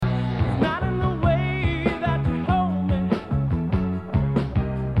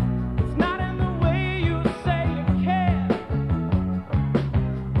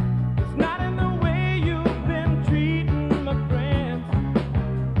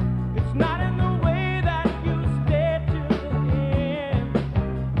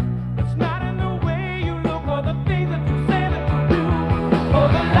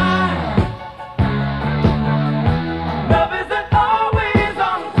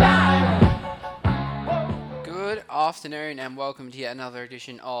afternoon and welcome to yet another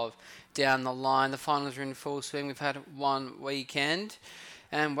edition of Down the Line. The finals are in full swing. We've had one weekend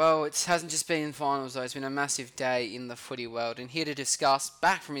and well, it hasn't just been finals though, it's been a massive day in the footy world. And here to discuss,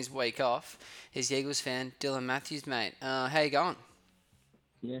 back from his week off, is the Eagles fan Dylan Matthews, mate. How you going?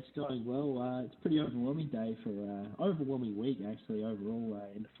 Yes, going well. It's a pretty overwhelming day for overwhelming week actually overall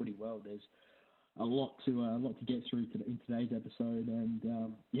in the footy world. There's a lot to get through in today's episode,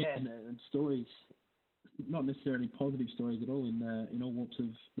 and stories, not necessarily positive stories at all in all walks of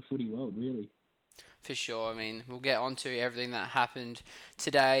the footy world, really. For sure. I mean, we'll get onto everything that happened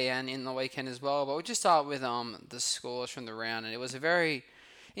today and in the weekend as well. But we'll just start with the scores from the round, and it was a very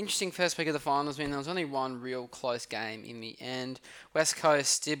interesting first week of the finals. I mean, there was only one real close game in the end. West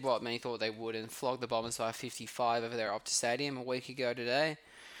Coast did what many thought they would and flogged the Bombers by 55 over there at Optus Stadium a week ago today.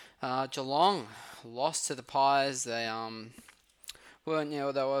 Geelong lost to the Pies. They weren't,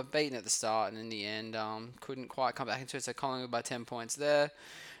 they were beaten at the start and in the end couldn't quite come back into it. So Collingwood by 10 points there.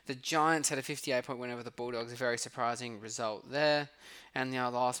 The Giants had a 58-point win over the Bulldogs, a very surprising result there. And the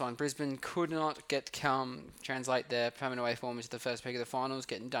last one, Brisbane could not translate their home and away form into the first week of the finals,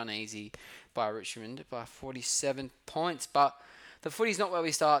 getting done easy by Richmond by 47 points. But the footy's not where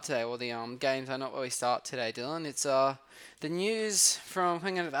we start today, or the games are not where we start today, Dylan. It's the news from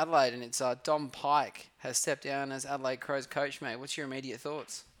coming out of Adelaide, and it's Dom Pike has stepped down as Adelaide Crows coach, mate. What's your immediate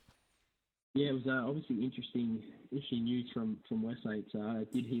thoughts? Yeah, it was obviously interesting news from Westlake. I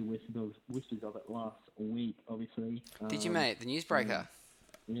did hear whispers of it last week, obviously. Did you, mate? The newsbreaker?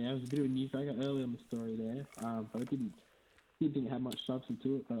 Yeah, it was a bit of a newsbreaker early on the story there, but I didn't think it had much substance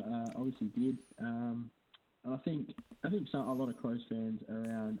to it, but obviously did. I think a lot of Crows fans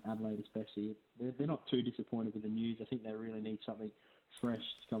around Adelaide especially, they're not too disappointed with the news. I think they really need something fresh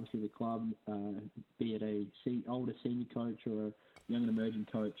to come through the club, be it a older senior coach or a young and emerging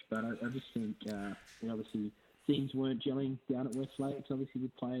coach. But I just think, obviously, things weren't gelling down at West Lakes, obviously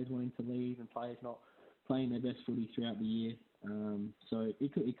with players wanting to leave and players not playing their best footy throughout the year. So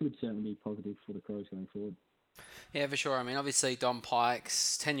it could certainly be positive for the Crows going forward. Yeah, for sure. I mean, obviously, Dom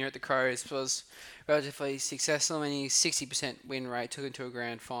Pike's tenure at the Crows was relatively successful. I mean, his 60% win rate took him to a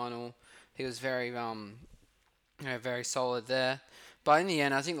grand final. He was very, very solid there. But in the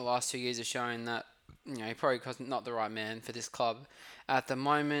end, I think the last 2 years have shown that, he probably was not the right man for this club at the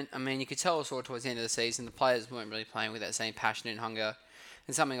moment. I mean, you could tell sort of towards the end of the season, the players weren't really playing with that same passion and hunger.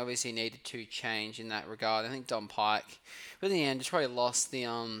 And something obviously needed to change in that regard. I think Dom Pike, but in the end, just probably lost the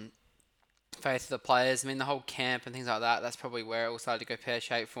faith of the players. I mean, the whole camp and things like that, that's probably where it all started to go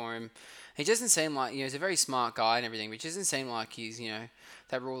pear-shaped for him. He doesn't seem like, he's a very smart guy and everything, but it doesn't seem like he's,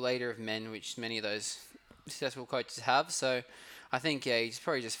 that real leader of men, which many of those successful coaches have. So I think, he's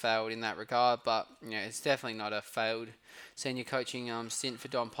probably just failed in that regard, but, it's definitely not a failed senior coaching stint for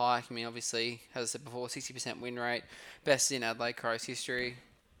Dom Pike. I mean, obviously, as I said before, 60% win rate, best in Adelaide Crows history.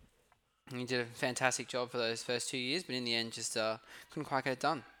 He did a fantastic job for those first 2 years, but in the end, just couldn't quite get it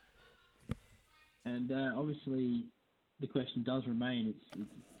done. And obviously, the question does remain.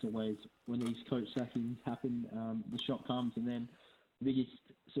 It's always when these coach sackings happen, the shock comes, and then the biggest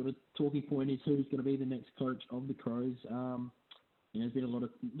sort of talking point is who's going to be the next coach of the Crows. There's been a lot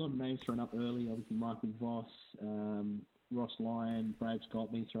of names thrown up early. Obviously, Michael Voss, Ross Lyon, Brad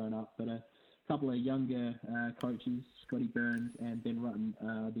Scott being thrown up, but a couple of younger coaches, Scotty Burns and Ben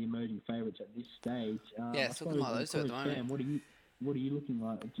Rutten, the emerging favourites at this stage. It's looking like those two at the moment. What are you looking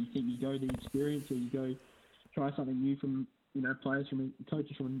like? Do you think you go the experience, or you go try something new from coaches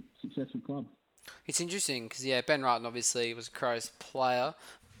from a successful club? It's interesting because Ben Rutten obviously was a Crows player,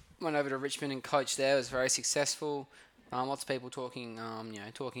 went over to Richmond and coached there, was very successful. Lots of people talking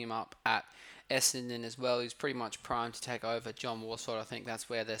him up at Essendon as well. He's pretty much primed to take over John Warsford. I think that's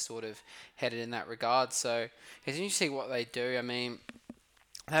where they're sort of headed in that regard. So it's interesting what they do. I mean,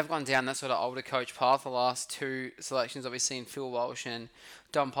 they've gone down that sort of older coach path the last two selections, obviously in Phil Walsh and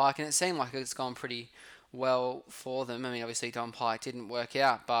Dom Pike, and it seemed like it's gone pretty well for them. I mean, obviously Dom Pike didn't work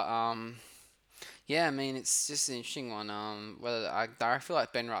out, but it's just an interesting one. I feel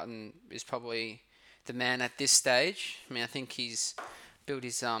like Ben Rutten is probably the man at this stage. I mean, I think he's built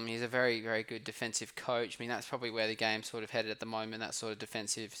he's a very, very good defensive coach. I mean, that's probably where the game's sort of headed at the moment, that sort of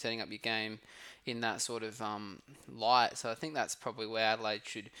defensive, setting up your game in that sort of light. So I think that's probably where Adelaide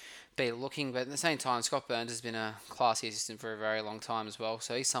should be looking. But at the same time, Scott Burns has been a classy assistant for a very long time as well.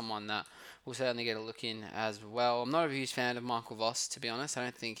 So he's someone that will certainly get a look in as well. I'm not a huge fan of Michael Voss, to be honest. I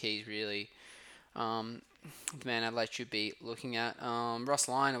don't think he's really the man Adelaide should be looking at. Ross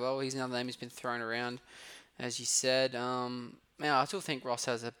Lyon, well, he's another name who's been thrown around, as you said. Man, I still think Ross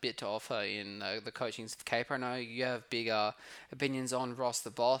has a bit to offer in the coaching caper. I know you have bigger opinions on Ross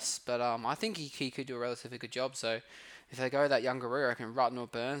the boss, but I think he could do a relatively good job. So if they go that younger route, I reckon Rutten or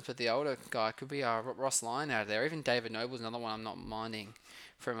Burns, but the older guy could be Ross Lyon out of there. Even David Noble's another one I'm not minding.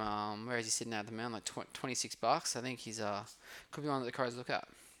 From where is he sitting at the moment? Like $26. I think he's could be one that the Crows look at.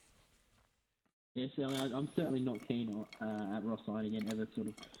 Yeah, so I'm certainly not keen at Ross Lyon again ever sort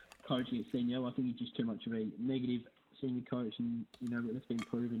of coaching at senior. I think he's just too much of a negative senior coach, and it's been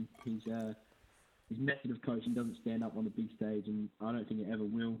proven his method of coaching doesn't stand up on the big stage, and I don't think it ever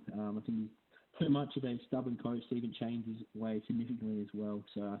will. I think he's too much of a stubborn coach to even change his way significantly as well.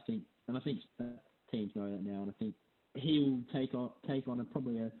 So I think teams know that now, and I think he will take on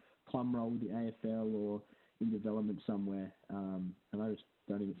probably a plum role with the AFL or in development somewhere. And I just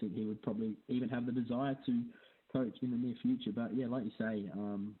don't even think he would probably even have the desire to coach in the near future. But yeah, like you say,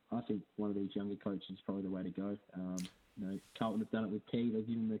 I think one of these younger coaches is probably the way to go. Carlton have done it with Key. They've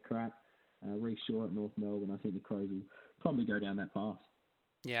given him a crack. Reece Shaw at North Melbourne. I think the Crows will probably go down that path.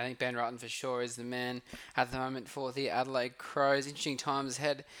 Yeah, I think Ben Rutten for sure is the man at the moment for the Adelaide Crows. Interesting times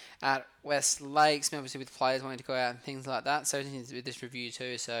ahead at West Lakes, obviously with players wanting to go out and things like that. So with this review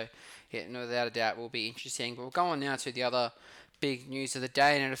too. So yeah, no, without a doubt, will be interesting. But we'll go on now to the other big news of the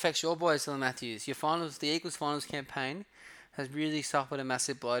day, and it affects your boys, Dylan Matthews. The Eagles finals campaign has really suffered a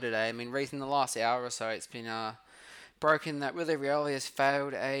massive blow today. I mean, in the last hour or so, it's been broken that Willie Rioli has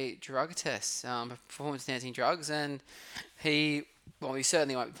failed a drug test, performance-enhancing drugs, and he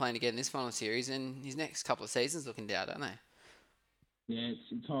certainly won't be playing again in this final series, and his next couple of seasons looking down, don't they? Yeah,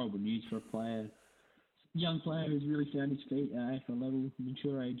 it's horrible news for a young player who's really found his feet at AFL level,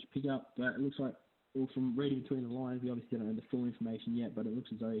 mature age pick up, but it looks like, well, from reading between the lines, we obviously don't know the full information yet, but it looks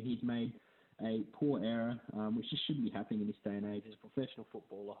as though he's made a poor error, which just shouldn't be happening in this day and age. As a professional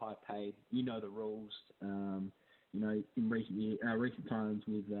footballer, high paid, you know the rules. In recent times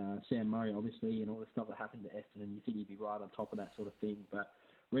with Sam Murray, obviously, and all the stuff that happened to Essendon, you think he'd be right on top of that sort of thing. But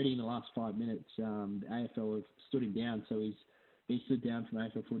reading in the last 5 minutes, the AFL have stood him down, so he's been stood down from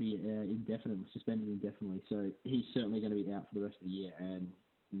AFL footy indefinitely, suspended indefinitely. So he's certainly going to be out for the rest of the year, and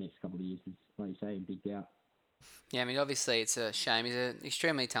the next couple of years is, like you say, in big doubt. Yeah, I mean, obviously it's a shame. He's an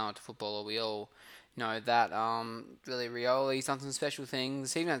extremely talented footballer. We all know that. Really, Rioli's done some special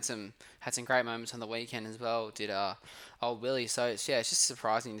things. He even had some great moments on the weekend as well. Did old Willie? So it's just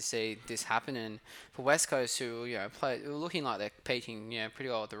surprising to see this happen. And for West Coast, who were looking like they're peaking, pretty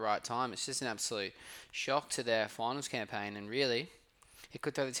well at the right time. It's just an absolute shock to their finals campaign. And really, it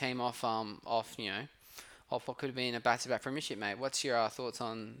could throw the team off what could have been a back-to-back premiership, mate. What's your thoughts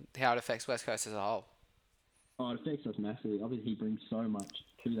on how it affects West Coast as a whole? Oh, it affects us massively. Obviously, he brings so much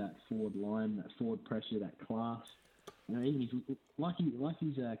to that forward line, that forward pressure, that class. Even like his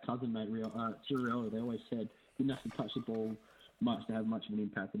cousin, mate, Ciriello, they always said didn't have to touch the ball much to have much of an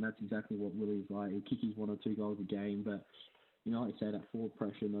impact, and that's exactly what Willie's like. He kicks his 1 or 2 goals a game, but like you say, that forward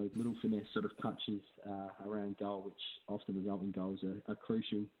pressure and those little finesse sort of touches around goal, which often result in goals, are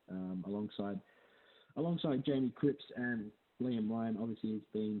crucial. Alongside Jamie Cripps and Liam Ryan, obviously has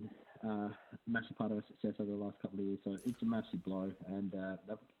been a massive part of our success over the last couple of years. So it's a massive blow, and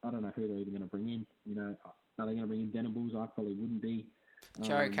I don't know who they're even going to bring in. Are they going to bring in Venables? I probably wouldn't be.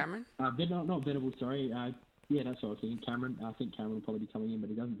 Joe Cameron? Not Venables, sorry. Yeah, that's what I was thinking. Cameron. I think Cameron will probably be coming in, but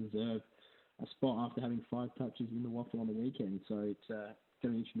he doesn't deserve a spot after having 5 touches in the waffle on the weekend. So it's going to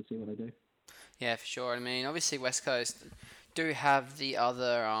be interesting to see what they do. Yeah, for sure. I mean, obviously West Coast do have the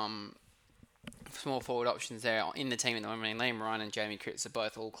other small forward options there in the team at the moment. I mean, Liam Ryan and Jamie Cripps are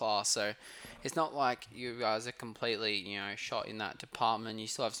both all class, so it's not like you guys are completely, shot in that department. You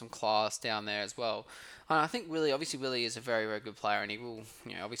still have some class down there as well. And I think Willie is a very, very good player, and he will,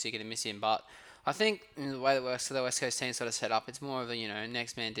 obviously going to miss him. But I think in the way that the West Coast team sort of set up, it's more of a,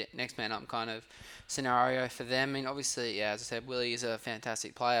 next man up kind of scenario for them. I mean, obviously, yeah, as I said, Willie is a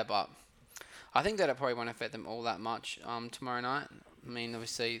fantastic player, but I think that it probably won't affect them all that much tomorrow night. I mean,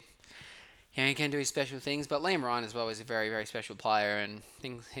 obviously, he can do his special things, but Liam Ryan as well is a very, very special player, and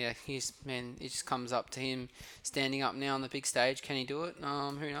it just comes up to him standing up now on the big stage. Can he do it?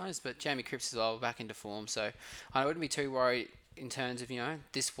 Who knows? But Jamie Cripps as well, back into form, so I wouldn't be too worried in terms of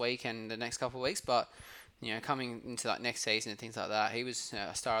this week and the next couple of weeks, but coming into that next season and things like that, he was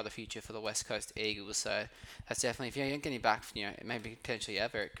a star of the future for the West Coast Eagles. So that's definitely, if you don't get him back, maybe potentially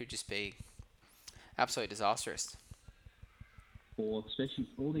ever, it could just be absolutely disastrous. Or especially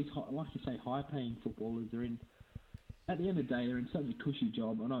all these, like you say, high-paying footballers are in. At the end of the day, they're in such a cushy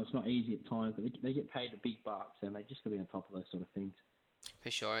job. I know it's not easy at times, but they get paid the big bucks, and they just got to be on top of those sort of things.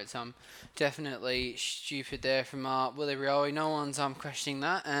 For sure, it's definitely stupid there from Willie Rioli. No one's questioning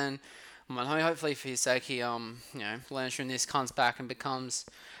that, and Well, hopefully for his sake, he learns from this, comes back and becomes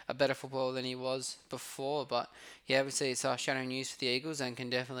a better footballer than he was before. But yeah, obviously it's shadow news for the Eagles and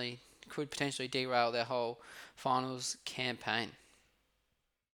could potentially derail their whole finals campaign.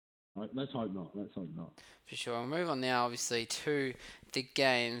 Let's hope not. Let's hope not. For sure. We'll move on now, obviously, to the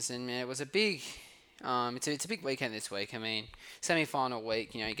games, and it was a big, it's a big weekend this week. I mean, semi-final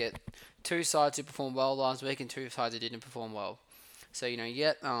week. You get two sides who performed well last week and two sides who didn't perform well. So it's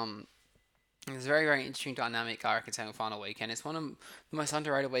a very very interesting dynamic. I reckon semi-final weekend. It's one of the most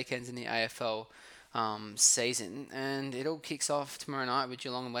underrated weekends in the AFL season, and it all kicks off tomorrow night with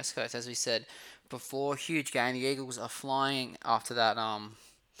Geelong and West Coast, as we said before. Huge game. The Eagles are flying after that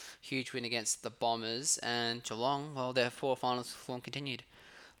huge win against the Bombers, and Geelong, well, their four finals form continued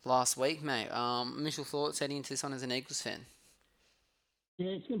last week, mate. Initial thoughts heading into this one as an Eagles fan? Yeah,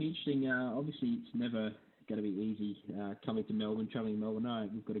 it's going to be interesting. Obviously, it's never going to be easy coming to Melbourne, travelling to Melbourne. No,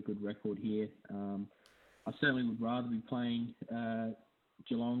 we've got a good record here. I certainly would rather be playing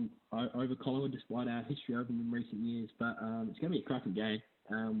Geelong over Collingwood, despite our history over them in recent years. But it's going to be a cracking game.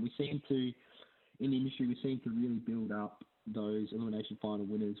 We seem to, in the industry, we seem to really build up those elimination final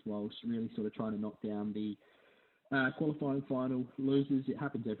winners whilst really sort of trying to knock down the qualifying final losers. It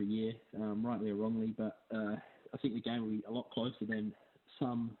happens every year, rightly or wrongly, but I think the game will be a lot closer than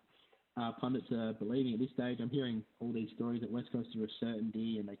some pundits are believing at this stage. I'm hearing all these stories that West Coast are a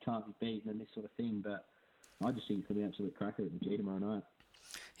certainty and they can't be beaten and this sort of thing, but I just think it's going to be an absolute cracker at the G tomorrow night.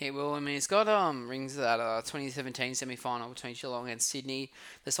 Yeah, well, I mean, it's got rings of that 2017 semi-final between Geelong and Sydney.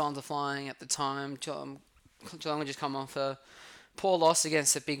 The Swans are flying at the time. Geelong had just come off a poor loss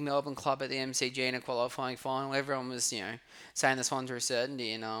against a big Melbourne club at the MCG in a qualifying final. Everyone was, saying the Swans were a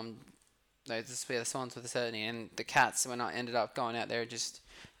certainty, and the Swans were a certainty, and the Cats ended up going out there just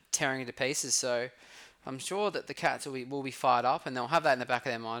tearing it to pieces. So I'm sure that the Cats will be fired up, and they'll have that in the back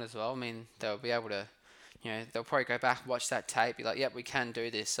of their mind as well. I mean, they'll be able to, they'll probably go back, watch that tape, be like, yep, we can do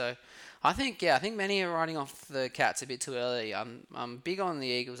this. So I think many are writing off the Cats a bit too early. I'm big on the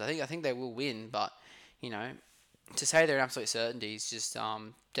Eagles. I think they will win, but to say they're an absolute certainty is just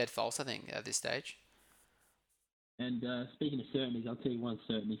dead false, I think, at this stage. And speaking of certainties, I'll tell you one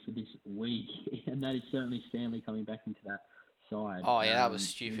certainty for this week, and that is certainly Stanley coming back into that side. Oh, yeah, that was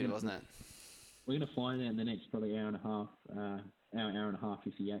stupid, wasn't it? We're going to find out in the next probably hour and a half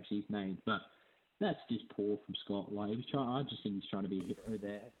if he actually is named. But that's just poor from Scott. Like, I just think he's trying to be a hero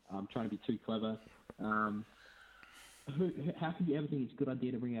there. Trying to be too clever. How could you ever think it's a good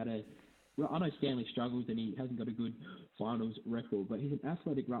idea to bring out I know Stanley struggles and he hasn't got a good finals record, but he's an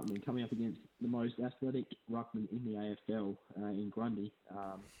athletic ruckman coming up against the most athletic ruckman in the AFL in Grundy.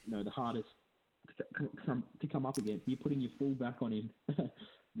 The hardest to come up against. You're putting your full back on him.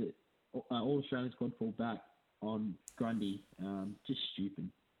 The All Australian squad full back on Grundy. Just stupid.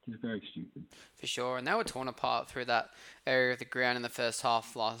 Just very stupid. For sure, and they were torn apart through that area of the ground in the first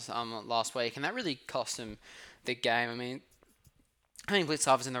half last week, and that really cost them the game. I mean,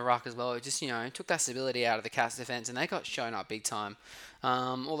 Blitzov was in the ruck as well. It just, took that stability out of the Cats defence, and they got shown up big time.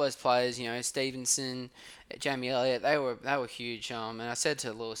 All those players, Stevenson, Jamie Elliott, they were huge. And I said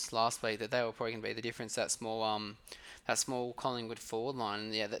to Lewis last week that they were probably going to be the difference, that small Collingwood forward line.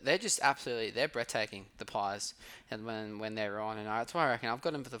 And yeah, they're just they're breathtaking, the Pies, and when they're on. And that's why I reckon I've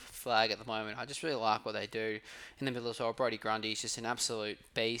got them for the flag at the moment. I just really like what they do in the middle as well. Brodie Grundy is just an absolute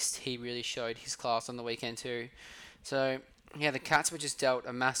beast. He really showed his class on the weekend too. So yeah, the Cats were just dealt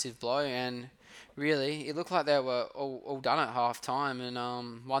a massive blow, and really, it looked like they were all done at half time, and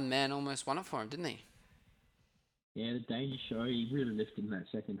one man almost won it for him, didn't he? Yeah, the danger show, he really lifted in that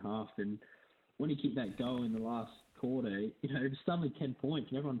second half, and when he kicked that goal in the last quarter, it was suddenly 10 points,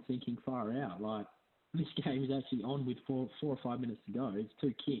 and everyone's thinking far out. Like, this game is actually on with 4 or 5 minutes to go. It's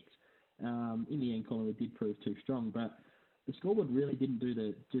 2 kicks. In the end, Collingwood did prove too strong, but the scoreboard really didn't do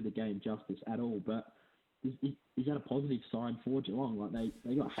the game justice at all, but is that a positive sign for Geelong? Like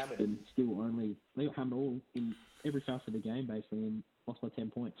they got hammered and they got hammered all in every facet of the game basically and lost by 10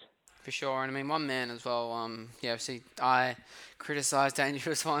 points. For sure, and I mean one man as well. See, I criticised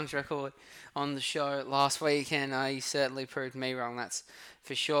Dangerous Swine's record on the show last week, and he certainly proved me wrong. That's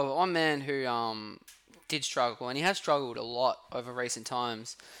for sure. But one man who did struggle, and he has struggled a lot over recent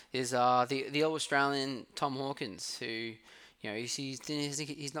times, is the All Australian Tom Hawkins, who.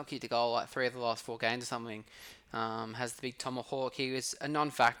 He's not kicked a goal like 3 of the last 4 games or something. Has the big tomahawk. He was a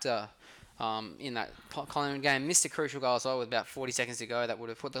non-factor in that Collingwood game. Missed a crucial goal as well with about 40 seconds to go. That would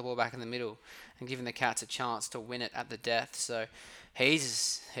have put the ball back in the middle and given the Cats a chance to win it at the death. So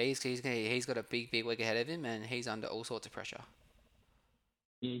he's got a big week ahead of him, and he's under all sorts of pressure.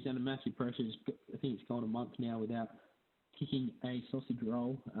 Yeah, he's under massive pressure. I think it's gone a month now without kicking a sausage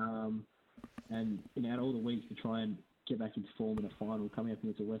roll. out all the weeks to try and get back into form in a final, coming up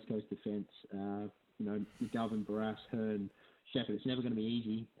against a West Coast defence, McGovern, Barras, Hearn, Shepherd, it's never going to be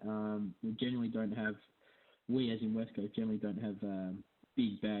easy. We as in West Coast generally don't have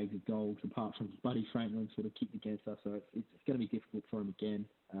big bags of goals apart from Buddy Franklin sort of kicked against us, so it's going to be difficult for him again.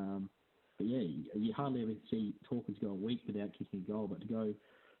 But yeah, you hardly ever see Hawkins go a week without kicking a goal, but to go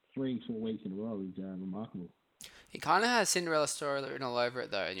 3-4 weeks in a row is remarkable. He kind of has Cinderella story written all over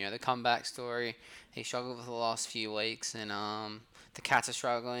it, though. The comeback story. He struggled with the last few weeks, and the Cats are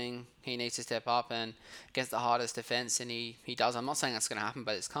struggling. He needs to step up and against the hardest defense, and he does. I'm not saying that's going to happen,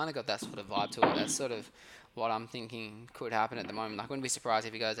 but it's kind of got that sort of vibe to it. That's sort of what I'm thinking could happen at the moment. I wouldn't be surprised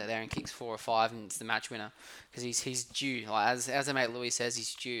if he goes out there and kicks 4 or 5 and it's the match winner, because he's due. Like as our mate Louis says,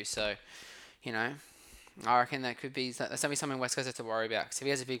 he's due. So, you know, I reckon that's going to be something West Coast have to worry about. Because if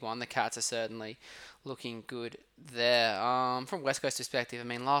he has a big one, the Cats are certainly looking good there. From West Coast perspective, I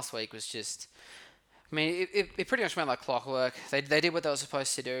mean, last week was just... I mean, it pretty much went like clockwork. They did what they were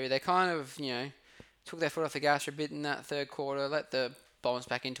supposed to do. They kind of, took their foot off the gas for a bit in that third quarter, let the Bombers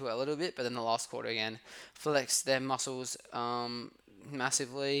back into it a little bit, but then the last quarter again, flexed their muscles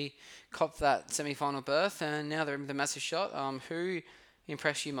massively, copped that semi-final berth, and now they're in the massive shot. Who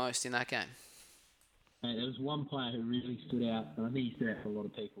impressed you most in that game? There was one player who really stood out, and I think he stood out for a lot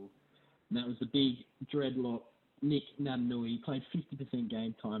of people, and that was the big dreadlock Nick Natanui. He played 50%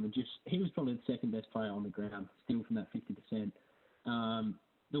 game time, and he was probably the second best player on the ground, still from that 50%.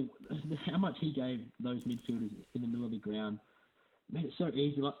 How much he gave those midfielders in the middle of the ground made it so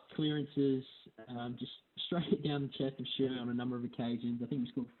easy, like clearances, just straight it down the chest of Shirley on a number of occasions. I think we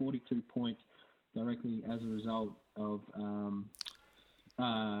scored 42 points directly as a result of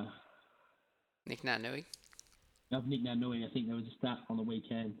Nick Natanui. Nick Natanui. I think there was a stat on the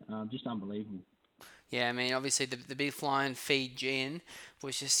weekend, just unbelievable. Yeah, I mean, obviously the big flying Fijian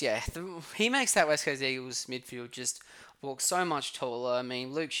was just, he makes that West Coast Eagles midfield just look so much taller. I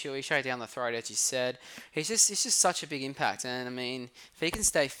mean, Luke Shuey straight down the throat, as you said. It's just such a big impact. And, I mean, if he can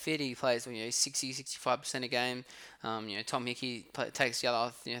stay fit, he plays, 60-65% a game. Tom Hickey takes the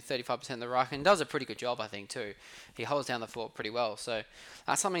other, 35% of the ruck and does a pretty good job, I think, too. He holds down the fort pretty well. So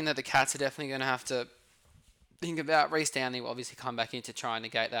that's something that the Cats are definitely going to have to think about. Reece Stanley will obviously come back in to try and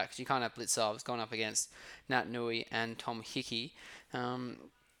negate that, because you can't have Blitzovs going up against Nat Nui and Tom Hickey.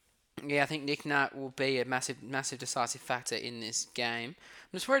 I think Nick Nat will be a massive decisive factor in this game.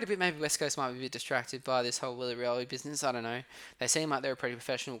 I'm just worried a bit maybe West Coast might be a bit distracted by this whole Willie Rioli business. I don't know. They seem like they're a pretty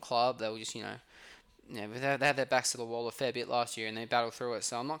professional club. They'll just, they had their backs to the wall a fair bit last year and they battled through it.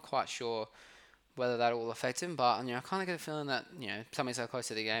 So I'm not quite sure whether that will affect him. But, I kind of get a feeling that, something so close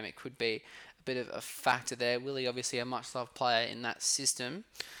to the game, it could be a bit of a factor there. Willie, obviously a much-loved player in that system.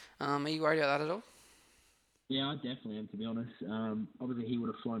 Are you worried about that at all? Yeah, I definitely am, to be honest. Obviously, he would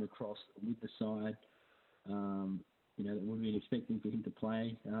have flown across with the side, that we've been expecting for him to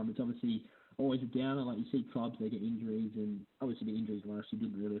play. It's obviously always a downer. Like, you see clubs, they get injuries, and obviously the injuries last year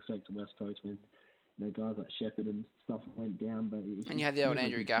didn't really affect the West Coast when guys like Shepherd and stuff went down. But and you had the old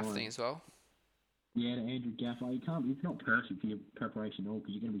Andrew Gaff thing as well. Yeah, the Andrew Gaff. It's not perfect for your preparation at all,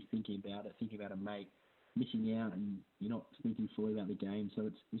 because you're going to be thinking about a mate missing out, and you're not thinking fully about the game. So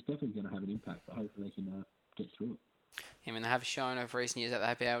it's definitely going to have an impact, but hopefully they can get through it. I mean, they have shown over recent years that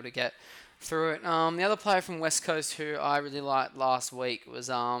they'll be able to get through it. The other player from West Coast who I really liked last week was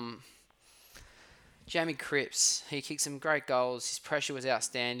Jamie Cripps. He kicked some great goals. His pressure was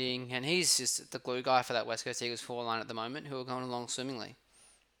outstanding, and he's just the glue guy for that West Coast Eagles forward line at the moment, who are going along swimmingly.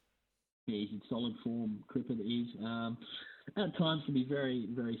 Yeah, he's in solid form. Cripper is. At times can be very,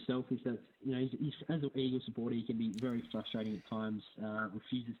 very selfish. That's he's as an Eagles supporter, he can be very frustrating at times.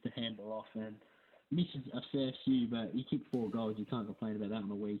 Refuses to handle off and misses a fair few, but he kicked 4 goals. You can't complain about that on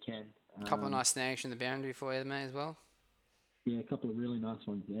the weekend. A couple of nice snags from the boundary for you, mate, as well. Yeah, a couple of really nice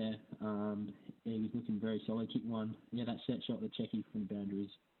ones there. He was looking very solid. Kicked one. Yeah, that set shot, the checky from the boundary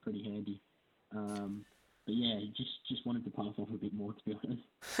is pretty handy. But yeah, he just wanted to pass off a bit more, to be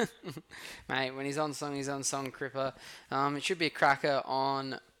honest. Mate, when he's on song, Cripper. It should be a cracker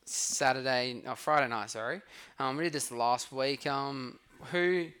on Friday night, sorry. We did this last week.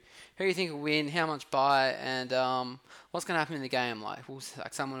 Who do you think will win? How much by? And what's going to happen in the game? Like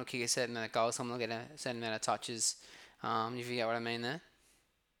someone will kick a certain amount of goals, someone will get a certain amount of touches. If you get what I mean there.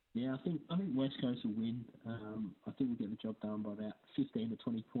 Yeah, I think West Coast will win. I think we'll get the job done by about 15 to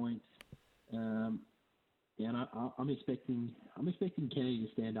 20 points. And I'm expecting Kennedy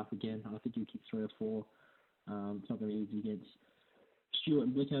to stand up again. I think he'll kick 3 or 4. It's not going to be easy against Stewart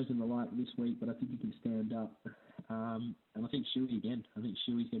and Blickhouse and the like this week, but I think he can stand up. And I think Shuey again. I think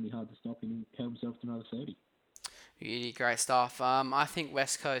Shuey's going to be hard to stop, and he'll help himself to another 30. Beauty, great stuff. I think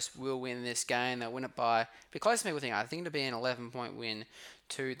West Coast will win this game. They'll win it by be close to me. I think it'll be an 11-point win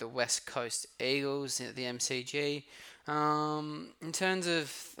to the West Coast Eagles at the MCG. In terms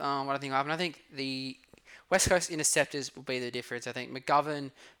of what I think will happen, I think the West Coast interceptors will be the difference. I think McGovern,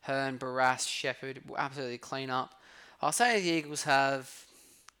 Hearn, Barras, Shepherd will absolutely clean up. I'll say the Eagles have.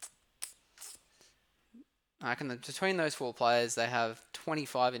 I reckon that between those four players, they have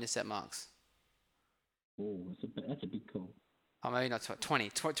 25 intercept marks. Oh, that's a big call. Oh, maybe not 20.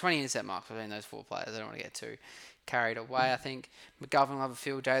 20 intercept marks between those four players. I don't want to get too carried away. I think McGovern will have a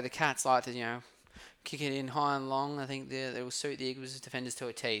field day. The Cats like to, kick it in high and long. I think they will suit the Eagles' defenders to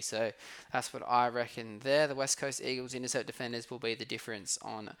a T. So that's what I reckon there. The West Coast Eagles intercept defenders will be the difference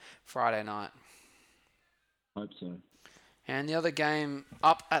on Friday night. Hope so. And the other game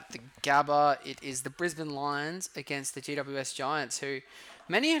up at the Gabba, it is the Brisbane Lions against the GWS Giants, who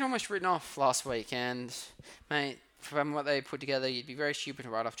many had almost written off last week. And, mate, from what they put together, you'd be very stupid to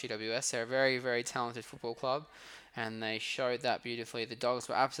write off GWS. They're a very, very talented football club, and they showed that beautifully. The Dogs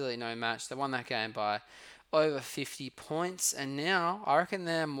were absolutely no match. They won that game by over 50 points, and now I reckon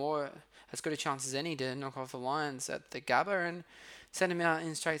they're more as good a chance as any to knock off the Lions at the Gabba and send them out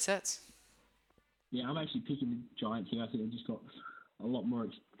in straight sets. Yeah, I'm actually picking the Giants here. I think they've just got a lot more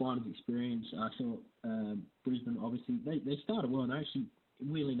finals experience. I saw Brisbane, obviously, they started well and they actually,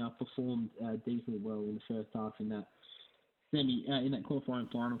 weirdly enough, performed decently well in the first half in that in that qualifying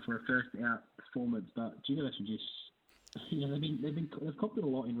final for a first out performance. But GWS were just, they've copped it a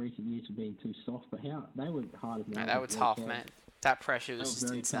lot in recent years for being too soft. But how they were hard as Man, nails. that was tough, man. That pressure was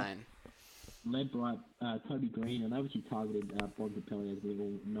just insane. Tough. Led by Toby Green, and they obviously targeted Bontempelli, as we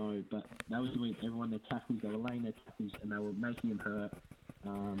all know, but they were doing everyone their tackles, they were laying their tackles, and they were making them hurt.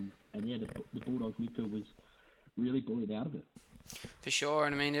 And yeah, the Bulldogs midfield was really bullied out of it. For sure,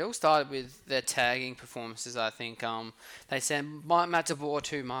 and I mean, it all started with their tagging performances, I think. They sent Matt DeBoer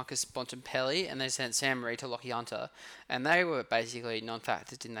to Marcus Bontempelli, and they sent Sam Reid to Lockie Hunter, and they were basically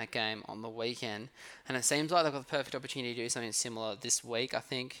non-factors in that game on the weekend. And it seems like they've got the perfect opportunity to do something similar this week, I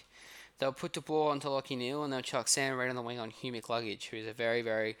think. They'll put the ball onto Lockie Neal and they'll chuck Sam Reid on the wing on Hugh McLuggage, who's a very,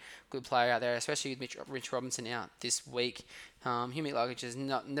 very good player out there, especially with Rich Robinson out this week. Hugh McLuggage has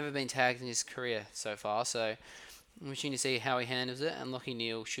never been tagged in his career so far, so I'm wishing to see how he handles it. And Lockie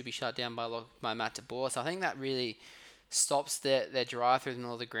Neal should be shut down by Matt DeBoer. So I think that really stops their drive through the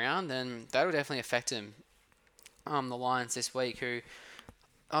middle of the ground, and that'll definitely affect them. The Lions this week, who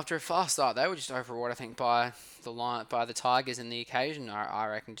after a fast start, they were just overawed, I think, by the Tigers, and the occasion, I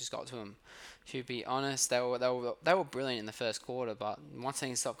reckon, just got to them. To be honest, they were brilliant in the first quarter, but once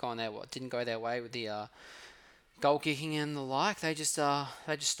things stopped going didn't go their way with the goal kicking and the like, they just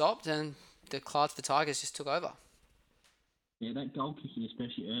stopped, and the Tigers just took over. Yeah, that goal kicking,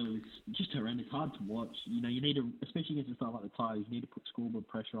 especially early, was just horrendous. Hard to watch. You need to, especially against a side like the Tigers, you need to put scoreboard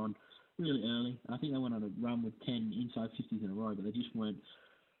pressure on really early. I think they went on a run with 10 inside 50s in a row, but they just weren't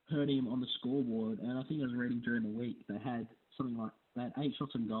hurting him on the scoreboard. And I think I was reading during the week they had something like they had 8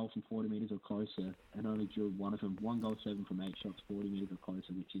 shots on goal from 40 metres or closer and only drew one of them. 1 goal 7 from 8 shots 40 metres or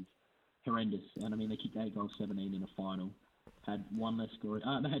closer, which is horrendous. And I mean, they kicked 8 goals 17 in a final. Had one less scoring.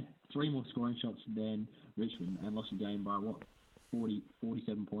 They had 3 more scoring shots than Richmond and lost the game by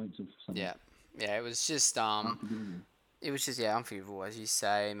 47 points or something. Yeah, it was just unforgivable, as you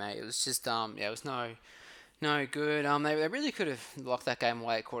say, mate. It was just it was no good. They really could have locked that game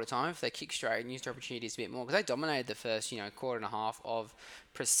away at quarter time if they kicked straight and used their opportunities a bit more, because they dominated the first quarter and a half of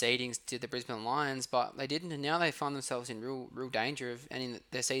proceedings to the Brisbane Lions, but they didn't, and now they find themselves in real danger of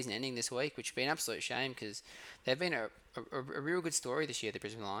their season ending this week, which would be an absolute shame because they've been a real good story this year, the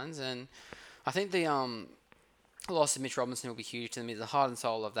Brisbane Lions, and I think the loss of Mitch Robinson will be huge to them. He's the heart and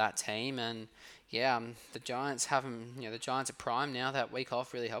soul of that team, and the Giants have him. The Giants are prime now. That week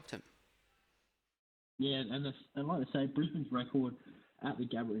off really helped him. Yeah, and like I say, Brisbane's record at the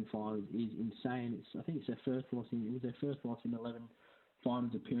Gabba in finals is insane. I think it's their first loss in 11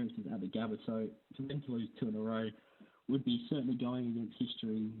 finals appearances at the Gabba. So for them to lose 2 in a row would be certainly going against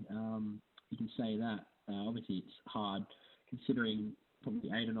history. You can say that. Obviously, it's hard considering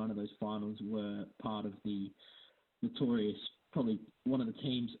probably 8 or 9 of those finals were part of the notorious, probably one of the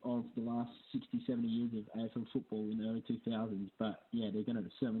teams of the last 60, 70 years of AFL football in the early 2000s. But yeah, they're going to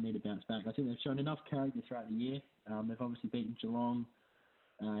certainly need to bounce back. I think they've shown enough character throughout the year. They've obviously beaten Geelong.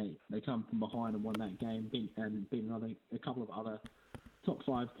 They come from behind and won that game, beaten a couple of other top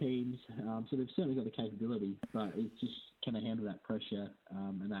 5 teams. So they've certainly got the capability, but it's just can they handle that pressure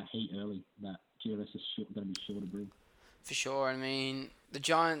and that heat early that GWS is going to be sure to bring. For sure. I mean, the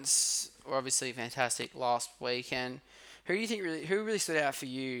Giants were obviously fantastic last weekend. Who really stood out for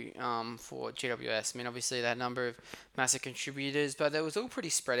you for GWS? I mean, obviously that number of massive contributors, but it was all pretty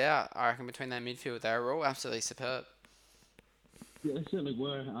spread out. I reckon between that midfield, they were all absolutely superb. Yeah, they certainly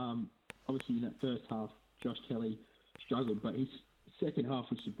were. Obviously, in that first half, Josh Kelly struggled, but his second half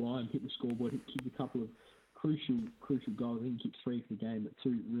was sublime. Hit the scoreboard, kicked a couple of crucial goals. I think he kicked three for the game, but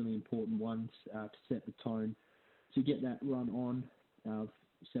two really important ones to set the tone to get that run on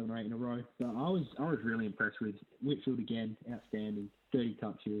 7 or 8 in a row. But I was really impressed with Whitfield again, outstanding, 30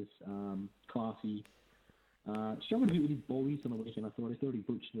 touches, classy. Struggled a bit with his bullies on the weekend. I thought he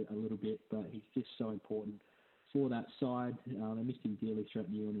butchered it a little bit, but he's just so important for that side. They missed him dearly throughout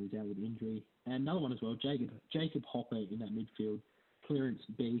the year when he was out with injury. And another one as well, Jacob Hopper in that midfield, clearance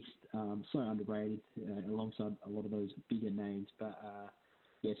beast, so underrated alongside a lot of those bigger names. But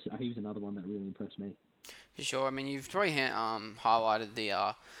yes, he was another one that really impressed me. For sure. I mean, you've probably highlighted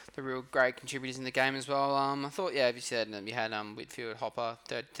the real great contributors in the game as well. I thought, yeah, as you said, you had Whitfield, Hopper,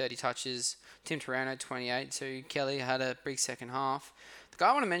 30 touches, Tim Taranto, 28. So Kelly had a big second half. The guy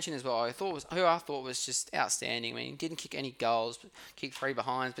I want to mention as well, who I thought was just outstanding. I mean, he didn't kick any goals, kicked three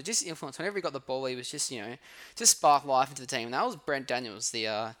behinds, but just influence. Whenever he got the ball, he was just just spark life into the team. And that was Brent Daniels,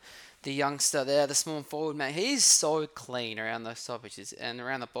 the youngster there, the small forward, mate. He's so clean around those stoppages and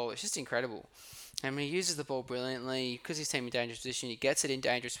around the ball. It's just incredible. And he uses the ball brilliantly because he's team in dangerous position. He gets it in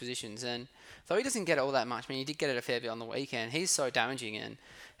dangerous positions, and though he doesn't get it all that much, I mean, he did get it a fair bit on the weekend. He's so damaging, and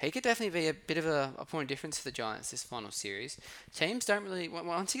he could definitely be a bit of a point of difference for the Giants this final series. Teams don't really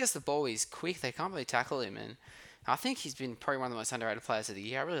once he gets the ball, he's quick. They can't really tackle him, and I think he's been probably one of the most underrated players of the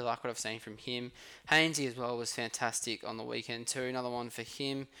year. I really like what I've seen from him. Hainsey as well was fantastic on the weekend too. Another one for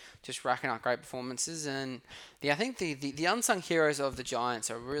him, just racking up great performances. And yeah, I think the unsung heroes of the Giants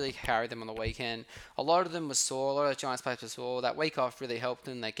are really carried them on the weekend. A lot of them were sore. A lot of the Giants players were sore. That week off really helped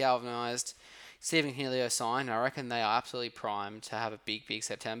them. They galvanised. Stephen Helio signed. I reckon they are absolutely primed to have a big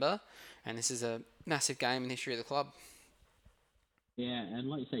September. And this is a massive game in the history of the club. Yeah, and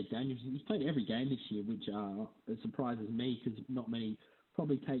like you say, Daniels, he's played every game this year, which surprises me because not many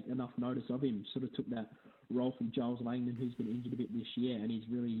probably take enough notice of him. Sort of took that role from Giles Langdon, who's been injured a bit this year, and he's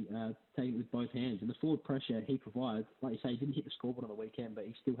really taken it with both hands. And the forward pressure he provides, like you say, he didn't hit the scoreboard on the weekend, but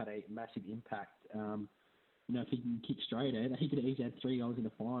he still had a massive impact. If he can kick straight at, he could have easily had 3 goals in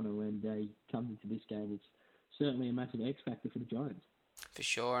the final, and he comes into this game. It's certainly a massive X factor for the Giants. For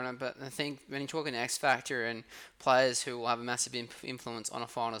sure, but I think when you're talking X Factor and players who will have a massive influence on a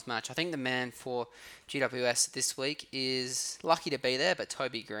finals match, I think the man for GWS this week is lucky to be there, but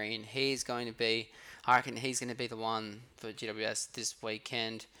Toby Green. I reckon he's going to be the one for GWS this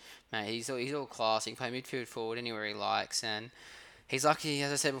weekend. Mate, he's all class. He can play midfield, forward, anywhere he likes, and he's lucky,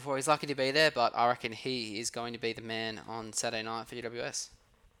 as I said before, he's lucky to be there, but I reckon he is going to be the man on Saturday night for GWS.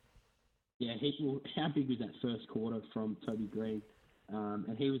 Yeah, how big was that first quarter from Toby Green?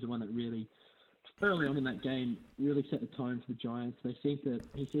 And he was the one that really, early on in that game, really set the tone for the Giants. He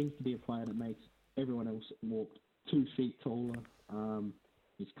seems to be a player that makes everyone else walk 2 feet taller.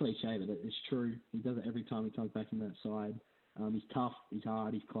 It's cliche, but it's true. He does it every time he comes back in that side. He's tough, he's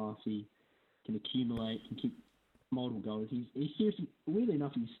hard, he's classy, can accumulate, can kick multiple goals. He's seriously, weirdly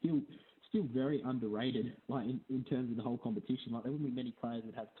enough, he's still very underrated. Like in terms of the whole competition, like there wouldn't be many players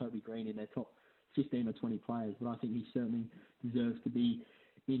that have Toby Green in their top 15 or 20 players, but I think he certainly deserves to be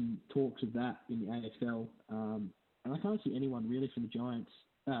in talks of that in the AFL. And I can't see anyone really from the Giants,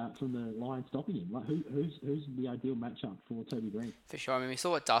 from the Lions stopping him. Like who's the ideal matchup for Toby Green? For sure. I mean, we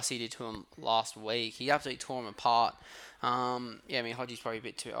saw what Dusty did to him last week. He absolutely tore him apart. Hodgie's probably a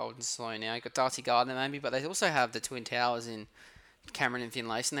bit too old and slow now. You've got Darcy Gardner maybe, but they also have the Twin Towers in Cameron and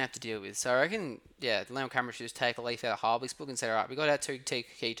Finlayson they have to deal with. So I reckon, Leon Cameron should just take a leaf out of Harvey's book and say, all right, we've got our two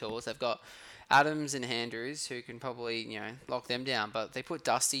key tools. They've got Adams and Andrews, who can probably, lock them down, but they put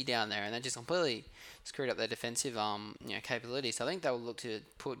Dusty down there and they just completely screwed up their defensive, capabilities. So I think they'll look to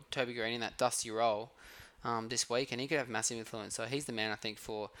put Toby Green in that Dusty role this week, and he could have massive influence. So he's the man, I think,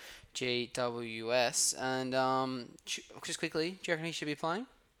 for GWS. And just quickly, do you reckon he should be playing?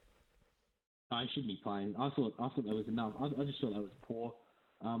 I should be playing. I thought that was enough. I just thought that was poor.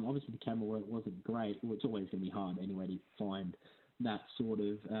 Obviously the camera work wasn't great. Well, it's always going to be hard anyway to find that sort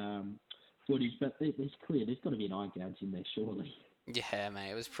of footage, but it's clear there's got to be an eye gouge in there, surely. Yeah,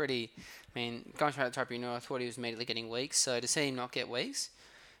 mate, it was pretty. I mean, going through the tribunal, I thought he was immediately getting weeks. So to see him not get weeks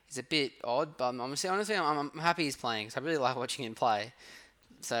is a bit odd. But honestly, I'm happy he's playing because I really like watching him play.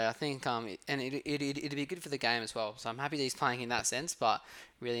 So I think it'd be good for the game as well. So I'm happy that he's playing in that sense. But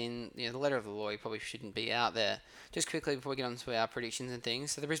really, in the letter of the law, he probably shouldn't be out there. Just quickly before we get on to our predictions and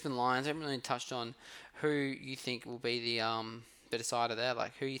things. So the Brisbane Lions, I haven't really touched on who you think will be the decider there.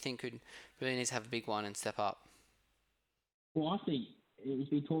 Like who you think could really need to have a big one and step up. Well, I think he's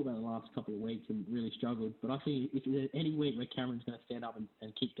been talked about the last couple of weeks and really struggled. But I think if there's any week where Cameron's going to stand up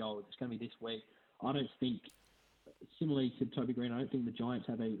and kick goals, it's going to be this week. I don't think, similarly to Toby Green, I don't think the Giants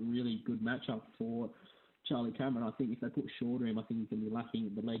have a really good matchup for Charlie Cameron. I think if they put Shaw to him, I think he's going to be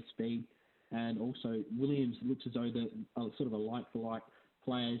lacking the leg speed. And also, Williams looks as though they're sort of a like-for-like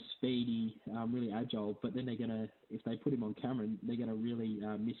player, speedy, really agile. But then they're going to, if they put him on Cameron, they're going to really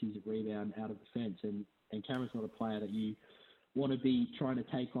miss his rebound out of defence. And Cameron's not a player that you want to be trying to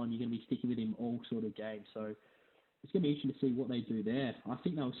take on. You're going to be sticking with him all sort of games. So it's going to be interesting to see what they do there. I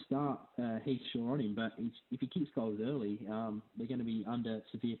think they'll start Heath Shaw on him, but if he kicks goals early, they're going to be under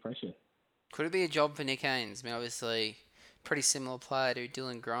severe pressure. Could it be a job for Nick Haynes? I mean, obviously, pretty similar player to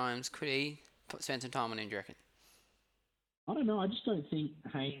Dylan Grimes. Could he spend some time on him, do you reckon? I don't know. I just don't think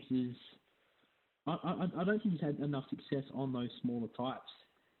Haynes is. I don't think he's had enough success on those smaller types.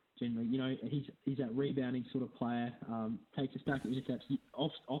 Generally, he's that rebounding sort of player. Takes a stack of intercepts.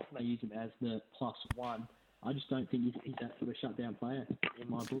 Often they use him as the +1. I just don't think he's that sort of shutdown player in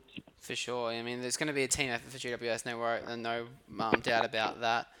my books. For sure. I mean, there's going to be a team effort for GWS. No doubt about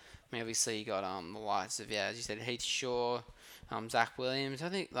that. I mean, obviously you got the likes of as you said, Heath Shaw, Zach Williams. I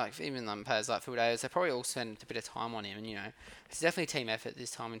think like even players like Phil Davis, they probably all spend a bit of time on him, and it's definitely a team effort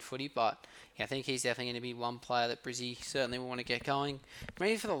this time in footy. But yeah, I think he's definitely going to be one player that Brizzy certainly will want to get going.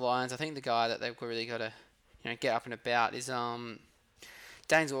 Maybe for the Lions, I think the guy that they've really got to get up and about is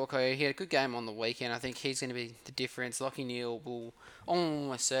Dane Zorko. He had a good game on the weekend. I think he's going to be the difference. Lockie Neal will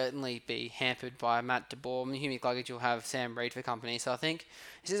almost certainly be hampered by Matt DeBoer. Hugh McLuggage will have Sam Reid for company. So I think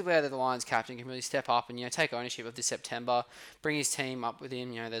this is where the Lions captain can really step up and take ownership of this September, bring his team up with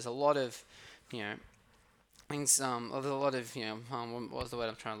him. There's a lot of things. There's a lot of what was the word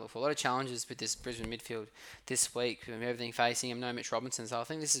I'm trying to look for? A lot of challenges with this Brisbane midfield this week with everything facing him. No Mitch Robinson, so I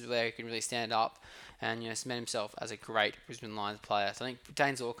think this is where he can really stand up and cement himself as a great Brisbane Lions player. So I think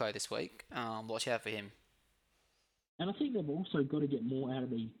Dane Zorko this week. Watch out for him. And I think they've also got to get more out of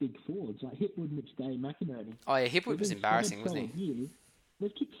these big forwards like Hipwood, McStay, McInerney. Oh yeah, Hipwood was embarrassing, wasn't he? Years.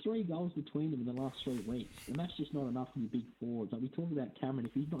 They've kicked 3 goals between them in the last 3 weeks, and that's just not enough for your big forwards. Like we talk about Cameron,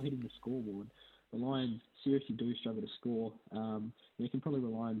 if he's not hitting the scoreboard, the Lions seriously do struggle to score. You can probably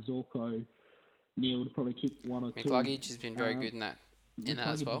rely on Zorko, Neil to probably kick 1 or 2. McLuggage has been very good in that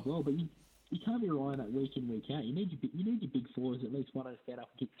as well. But you can't be relying on that week in, week out. You need your big forwards at least one to stand up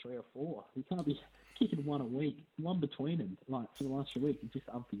and kick 3 or 4. You can't be kicking 1 a week, 1 between them, like for the last 3 weeks. It's just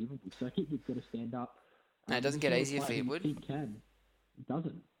unforgivable. So Hipwood's got to stand up. No, it doesn't get easier for Hipwood. It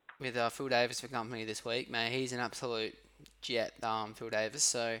doesn't. With Phil Davis for company this week, mate, he's an absolute jet, Phil Davis.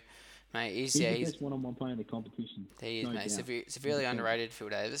 So, mate, he's the best one-on-one player in the competition. He is, mate. Severely underrated, Phil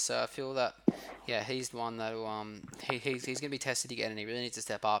Davis. So I feel that, he's the one that he's going to be tested again, and he really needs to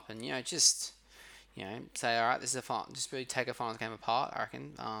step up and just say, all right, this is a fun. Just really take a finals game apart. I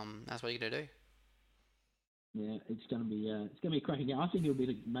reckon that's what you're going to do. Yeah, it's going to be a cracking game. I think it'll be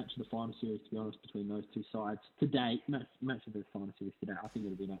the match of the final series, to be honest, between those two sides today. Match of the final series today. I think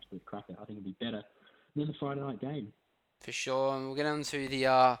it'll be an absolute cracker. I think it'll be better than the Friday night game. For sure, and we'll get on to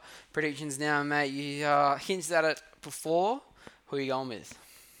the predictions now, mate. You hinted at it before. Who are you going with?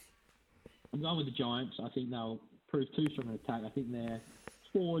 I'm going with the Giants. I think they'll prove too strong an attack. I think their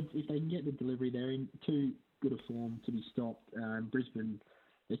forwards, if they can get the delivery, they're in too good a form to be stopped. Brisbane,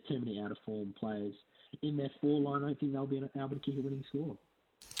 there's too many out-of-form players in their 4 line. I don't think they'll be able to kick a winning score.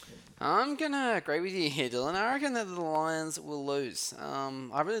 I'm going to agree with you here, Dylan. I reckon that the Lions will lose.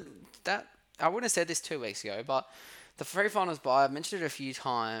 I wouldn't have said this 2 weeks ago, but the free finals bye, I've mentioned it a few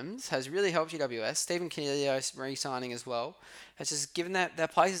times, has really helped GWS. Stephen Keelios re-signing as well. It's just given that their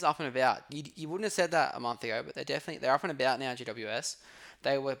place is up and about. You wouldn't have said that a month ago, but they're up and about now, GWS.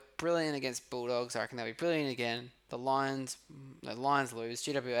 They were brilliant against Bulldogs. I reckon they'll be brilliant again. The Lions lose.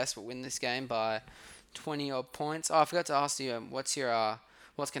 GWS will win this game by 20 odd points. Oh, I forgot to ask you, what's going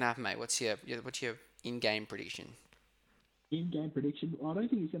to happen, mate? What's your in-game prediction? In-game prediction? I don't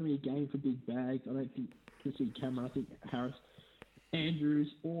think it's going to be a game for big bags. I don't think to see Cameron. I think Harris,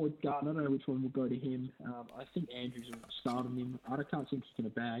 Andrews, or Gardner. I don't know which one will go to him. I think Andrews will start on him. I can't see him kicking a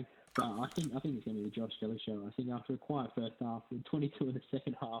bag, but I think it's going to be the Josh Kelly show. I think after a quiet first half, with 22 in the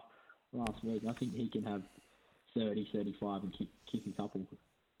second half last week, I think he can have 30, 35 and kick a couple.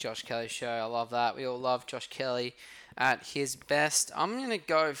 Josh Kelly show. I love that. We all love Josh Kelly at his best. I'm going to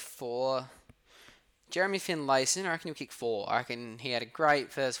go for Jeremy Finlayson. I reckon he'll kick 4. I reckon he had a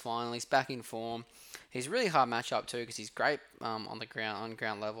great first final. He's back in form. He's a really hard matchup too because he's great on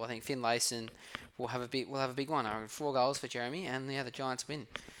ground level. I think Finlayson will have a big one. I reckon 4 goals for Jeremy, and the Giants win.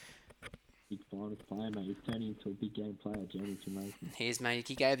 Big finals player, mate. He's turning into a big game player, Jeremy Finlayson. He is, mate.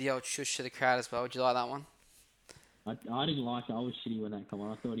 He gave the old shush to the crowd as well. Would you like that one? I didn't like it. I was shitty when that came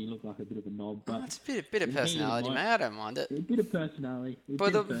on. I thought he looked like a bit of a knob, Oh, but it's a bit of in the heat of the personality, mate. moment, I don't mind it. a bit of personality, a But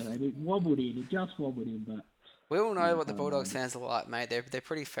bit of personality. It wobbled in. It just wobbled in, but we all know yeah, what I the don't Bulldogs mind it. fans are like, mate. They're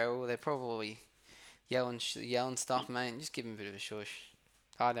pretty feral. They're probably yelling stuff, mate. Just give them a bit of a shush.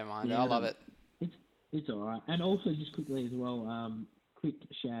 I don't mind it. I Yeah, love it. it's it's all right. And also, just quickly as well, quick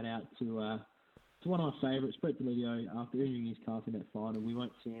shout out to one of my favourites, Brett Delidio. After injuring his calf in that final, we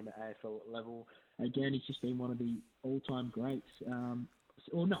won't see him at AFL level again. He's just been one of the all-time greats.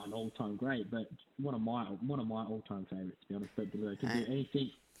 Or not an all-time great, but one of my all-time favourites. To be honest, Brett Delidio can do Mate,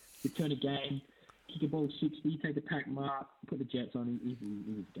 anything. Could turn a game, kick a ball 60, take the pack mark, put the Jets on. He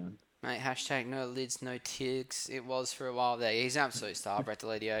was done. hashtag no lids, no tigs. It was for a while there. He's an absolute star, Brett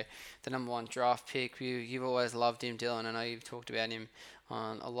Deledio, the number one draft pick. You've always loved him, Dylan. I know you've talked about him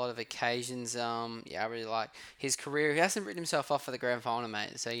on a lot of occasions. Yeah, I really like his career. He hasn't written himself off for the grand final,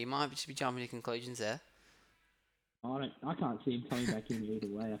 mate. So you might just be jumping to conclusions there. I can't see him coming back in either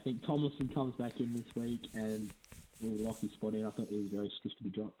way. I think Tomlinson comes back in this week and will lock his spot in. I thought he was very stiff to be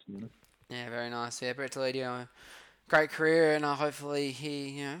dropped, to be honest. Yeah, very nice. Yeah, Brett Deledio, great career, and hopefully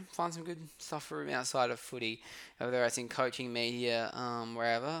he finds some good stuff for him outside of footy, whether it's in coaching, media,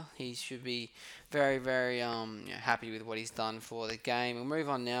 wherever. He should be very, very happy with what he's done for the game. We'll move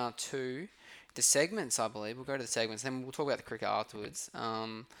on now to the segments. I believe we'll go to the segments, then we'll talk about the cricket afterwards.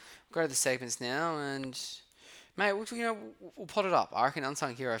 We'll go to the segments now, and mate, we'll pot it up. I reckon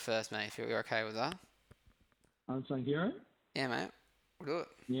unsung hero first, mate. If you're okay with that. Unsung hero? Yeah, mate. We'll do it.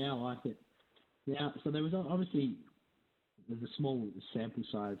 Yeah, I like it. Yeah, so there was obviously there's a small sample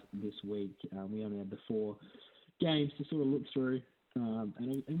size this week. We only had the 4 games to sort of look through, and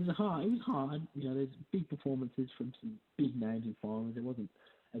it was hard. It was hard. There's big performances from some big names in finals. There wasn't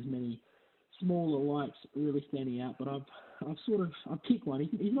as many smaller lights really standing out, but I've picked one.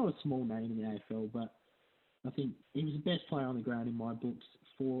 He's not a small name in the AFL, but I think he was the best player on the ground in my books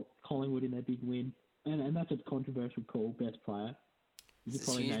for Collingwood in their big win, and that's a controversial call, best player. You could This is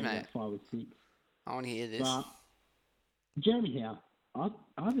probably huge, name mate. about 5 or 6. I want to hear this. But Jeremy Howe,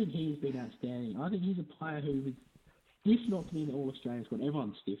 I think he's been outstanding. I think he's a player who was stiff not to be in the All-Australian squad.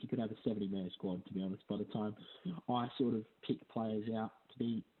 Everyone's stiff. You could have a 70-man squad, to be honest, by the time I sort of pick players out to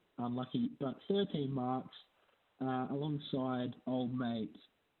be unlucky. But 13 marks alongside old mate,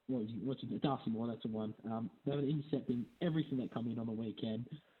 what's his Darcy Moore, that's the one. They were intercepting everything that come in on the weekend.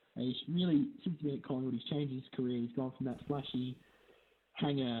 And he's really, since being at Collingwood, he's changed his career. He's gone from that flashy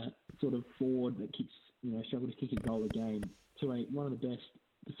hanger sort of forward that kicks, struggle to kick a goal a game to one of the best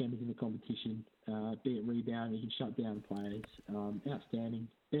defenders in the competition. Be it rebound, he can shut down players. Outstanding,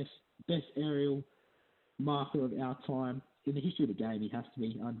 best aerial marker of our time in the history of the game. He has to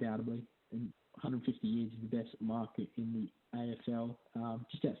be undoubtedly. In 150 years, he's the best marker in the AFL.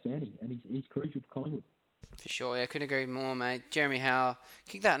 Just outstanding, and he's crucial for Collingwood. For sure, yeah, couldn't agree more, mate. Jeremy Howe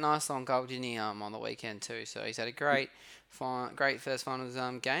kicked that nice long goal, didn't he, on the weekend too? So he's had a great first finals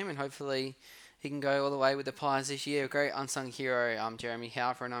game, and hopefully he can go all the way with the Pies this year. A great unsung hero, Jeremy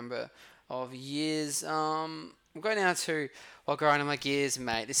Howe, for a number of years. We'll go now to what grinding my gears,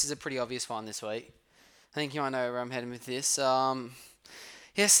 mate. This is a pretty obvious one this week. I think you might know where I'm heading with this.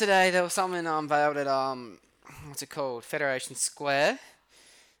 Yesterday there was something unveiled at what's it called, Federation Square.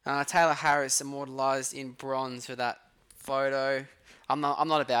 Taylor Harris immortalised in bronze for that photo. I'm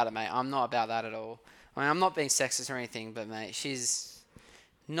not about it, mate. I'm not about that at all. I mean, I'm not being sexist or anything, but mate, she's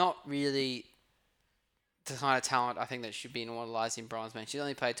not really the kind of talent I think that should be immortalised in bronze, man. She's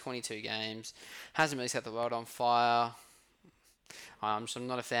only played 22 games, hasn't really set the world on fire. I'm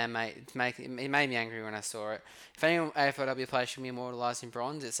not a fan, mate. It made me angry when I saw it. If any AFLW player should be immortalised in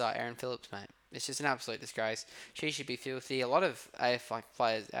bronze, it's Aaron Phillips, mate. It's just an absolute disgrace. She should be filthy. A lot of AFL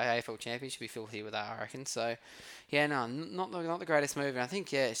players, AFL champions, should be filthy with that, I reckon. So, yeah, no, not the greatest move. And I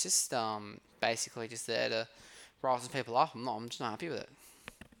think, yeah, it's just basically just there to rile some people up. I'm just not happy with it.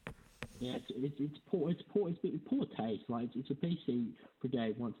 Yeah, it's poor taste. Like it's a PC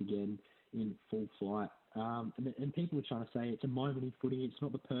brigade once again in full flight. And people are trying to say it's a moment in footy. It's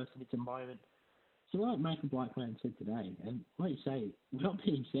not the person. It's a moment. So like Nathan Blackman said today, and like you say, we're not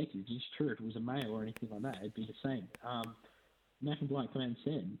being sexist. It's true. If it was a male or anything like that, it'd be the same. Nathan Blackman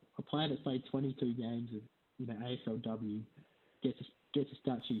said a player that's played 22 games of AFLW gets a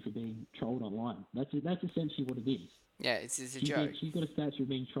statue for being trolled online. That's essentially what it is. Yeah, it's a joke. She's got a statue of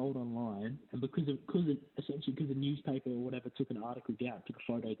being trolled online, and because the newspaper or whatever took an article down, took a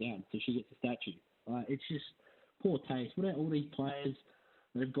photo down, so she gets a statue. It's just poor taste. What are all these players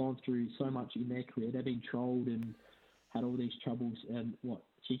that have gone through so much in their career? They've been trolled and had all these troubles, and what?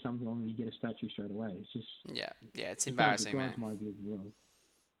 She comes along and you get a statue straight away. It's just yeah, it's embarrassing, man. My view as well.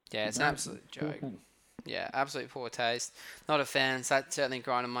 Yeah, it's an absolute joke. Yeah, absolute poor taste. Not a fan. So that certainly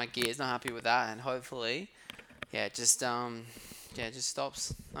grinding my gears. Not happy with that, and hopefully, yeah, just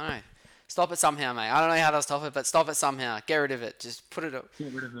stops. I don't know. Stop it somehow, mate. I don't know how they'll stop it, but stop it somehow. Get rid of it. Just Get rid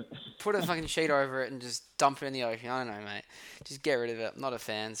of it. put a fucking sheet over it and just dump it in the ocean. I don't know, mate. Just get rid of it. I'm not a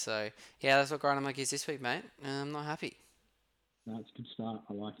fan. So yeah, that's what grinding my gears this week, mate. I'm not happy. No, it's a good start.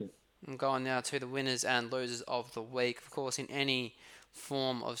 I like it. I'm going now to the winners and losers of the week. Of course, in any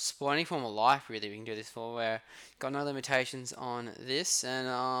form of sport, any form of life, really, we can do this for. Where got no limitations on this.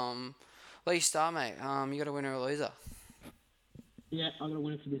 And let you start, mate. You got a winner or a loser? Yeah, I got a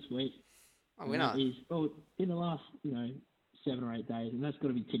winner for this week, A and that winner. is in the last 7 or 8 days, and that's got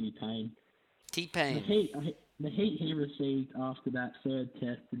to be Timmy Payne. T The Pain. heat, the heat he received after that third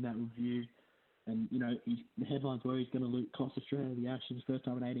test in that review, and the headlines were he's going to cost Australia the Ashes first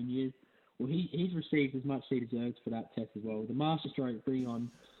time in 18 years. Well, he's received as much he deserves for that test as well. The master stroke bring on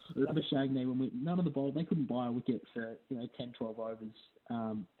Labuschagne when none of the ball they couldn't buy a wicket for 10, 12 overs,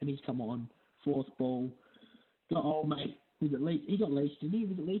 and he's come on fourth ball. Got old mate. Was it Leach? He got Leach, didn't he?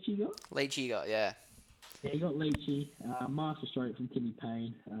 Was it Leach he got? Leachy got, yeah. Yeah, he got Leachy. Master stroke from Timmy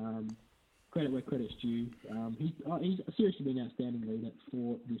Payne. Credit where credit's due. He's seriously been an outstanding leader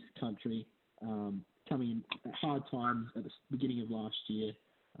for this country. Coming in at hard times at the beginning of last year.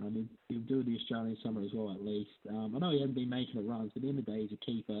 He'll do the Australian summer as well, at least. I know he hasn't been making the runs, but at the end of the day, he's a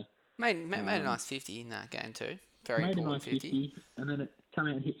keeper. Made a Um, nice 50 in that game too. Very Made a important nice 50. 50, and then it came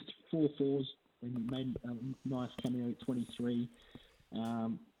out and hit 4 4s and made a nice cameo at 23.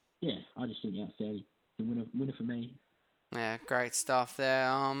 Yeah, I just think outstanding. The winner for me. Yeah, great stuff there.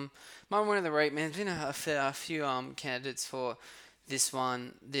 My winner of the week, man. There's been a few candidates for this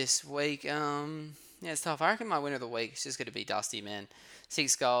one this week. Yeah, it's tough. I reckon my winner of the week is just going to be Dusty, man.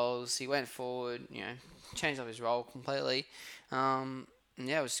 6 goals. He went forward. Changed up his role completely. And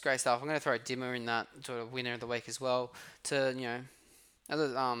yeah, it was great stuff. I'm going to throw Dimmer in that sort of winner of the week as well to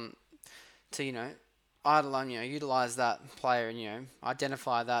other to idle utilize that player and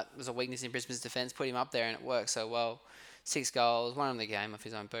identify that as a weakness in Brisbane's defence, put him up there, and it worked so well. 6 goals, won him the game off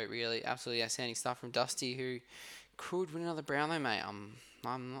his own boot. Really, absolutely outstanding stuff from Dusty, who could win another Brownlow, mate. I'm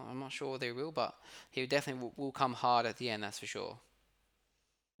not sure whether he will, but he definitely will come hard at the end. That's for sure.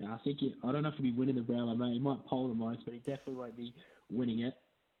 Yeah, I don't know if he'll be winning the Brownlow, mate. He might poll the most, but he definitely won't be winning it.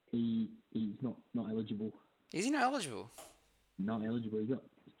 He's not eligible. Is he not eligible? Not eligible. He got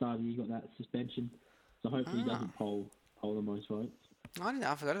that suspension, so hopefully he Ah, doesn't poll the most votes. I didn't.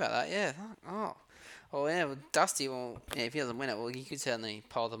 I forgot about that. Yeah. Oh. Well, yeah. Well, Dusty. Well, yeah, if he doesn't win it, well, he could certainly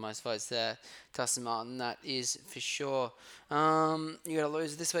poll the most votes there. Dustin Martin. That is for sure. You got a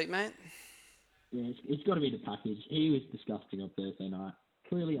loser this week, mate. Yeah, it's got to be the package. He was disgusting on Thursday night.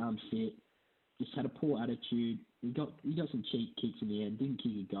 Clearly unfit. Just had a poor attitude. He got some cheap kicks in the end. Didn't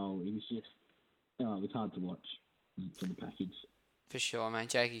kick a goal. It was just it was hard to watch from the package. For sure, mate.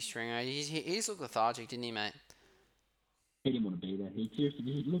 Jakey Stringer. He just looked lethargic, didn't he, mate? He didn't want to be there.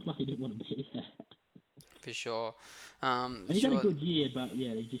 He looked like he didn't want to be there. For sure. And he's had a good year, but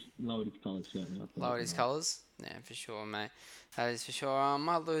yeah, he just lowered his colours certainly. I thought, Lowered his colours. Yeah, for sure, mate. That is for sure.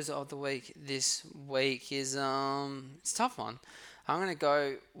 My loser of the week this week is it's a tough one. I'm gonna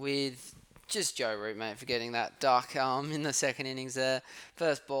go with just Joe Root, mate, for getting that duck in the second innings there.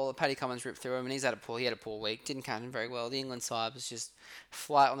 First ball, Paddy Cummins ripped through him, and he had a poor week. Didn't catch him very well. The England side was just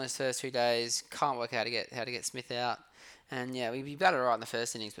flat on those first 2 days. Can't work out how to get Smith out. And yeah, we batted all right in the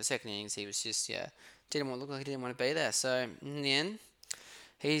first innings, but second innings he was just didn't want look like he didn't want to be there. So in the end,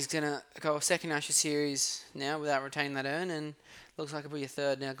 he's gonna go a second Ashes series now without retaining that earn, and looks like it'll be a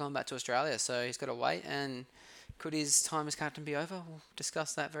third now going back to Australia. So he's got to wait. And could his time as captain be over? We'll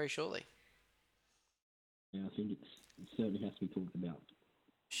discuss that very shortly. Yeah, I think it certainly has to be talked about.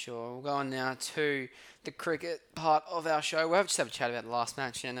 Sure, we'll go on now to the cricket part of our show. We'll just have a chat about the last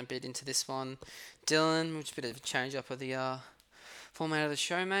match and a bit into this one. Dylan, which is a bit of a change up of the format of the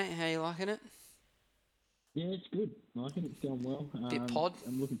show, mate. How you liking it? Yeah, it's good. I think it's going well. Bit pod?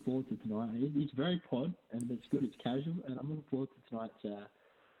 I'm looking forward to tonight. It's very pod, and it's good. It's casual, and I'm looking forward to tonight's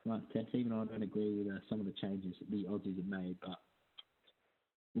test. Even though I don't agree with some of the changes that the Aussies have made, but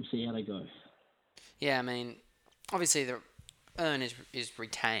we'll see how they go. Yeah, I mean, obviously the earn is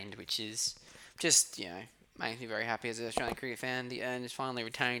retained, which is just, makes me very happy as an Australian cricket fan. The earn is finally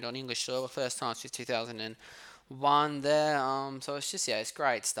retained on English soil, first time since 2001 there. So it's just, it's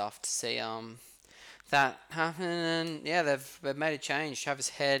great stuff to see that happen. And yeah, they've made a change. Travis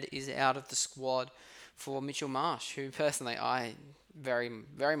Head is out of the squad for Mitchell Marsh, who personally I very,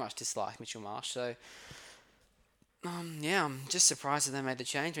 very much dislike Mitchell Marsh. So yeah, I'm just surprised that they made the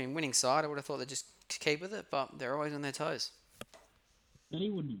change. I mean, winning side, I would have thought they'd just keep with it, but they're always on their toes. And he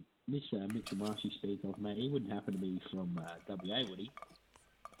wouldn't this Mitchell Marsh you speak of, mate, he wouldn't happen to be from WA, would he?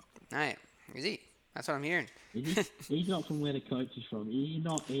 Hey, is he? That's what I'm hearing. Is he? He's not from where the coach is from. He's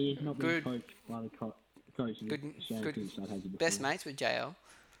not. He's not being Good, coached by the coach of the good, Australian good. team. So has Best before. mates with JL.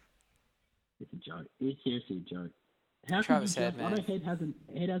 It's a joke. It's seriously a joke. How can you Travis just? Head, I man. know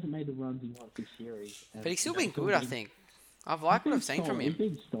Head hasn't made the runs he wants this series. But he's still you know, been good, I think. I've liked what I've seen from He's him.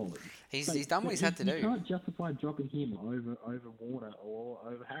 been solid. He's done what he's had to You do. can't justify dropping him over Warner or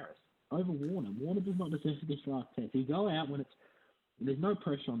over Harris. Over Warner. Warner does not deserve this last test. He go out when it's there's no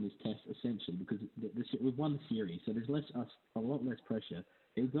pressure on this test essentially because we've won the series, so there's a lot less pressure.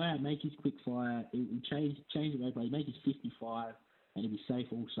 He'll go out, make his quick fire, he'll change the way play, make his 55, and he'll be safe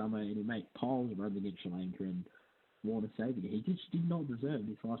all summer, and he'll make poles runs against Sri Lanka and Warner saving it. He just did not deserve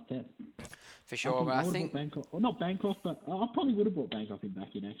this last test. For sure, but I think... Not Bancroft, but I probably would have brought Bancroft in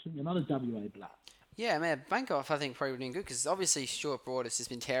back in action. Another WA black. Yeah, man, Bancroft I think probably would have been good because obviously Stuart Broad has just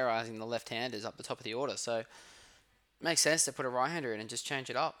been terrorising the left-handers up the top of the order, so it makes sense to put a right-hander in and just change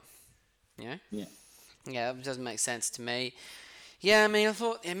it up, you know? Yeah. Yeah, it doesn't make sense to me. Yeah, I mean, I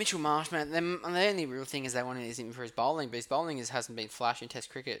thought, yeah, Mitchell Marsh, man, the only real thing is they wanted him for his bowling, but his bowling hasn't been flash in Test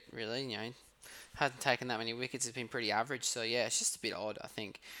cricket, really, you know. Hasn't taken that many wickets, it's been pretty average, so yeah, it's just a bit odd, I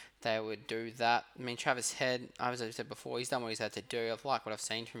think, they would do that. I mean, Travis Head, as I said before, he's done what he's had to do. I've liked what I've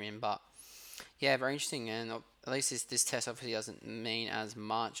seen from him, but yeah, very interesting, and at least this test obviously doesn't mean as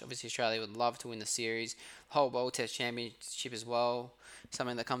much. Obviously, Australia would love to win the series, whole World Test Championship as well,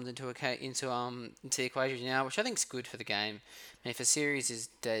 something that comes into the equation now, which I think is good for the game. I mean, if a series is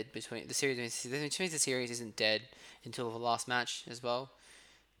dead which means the series isn't dead until the last match as well.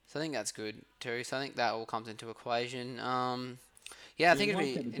 So I think that's good too. So I think that all comes into equation. Yeah, I think it'd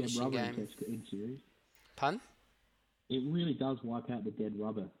be an interesting game. In series. Pardon? It really does wipe out the dead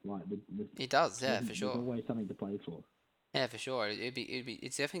rubber. Like It does, yeah, for sure. There's always something to play for. Yeah, for sure.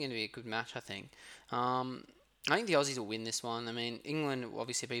 It's definitely going to be a good match, I think. I think the Aussies will win this one. I mean, England will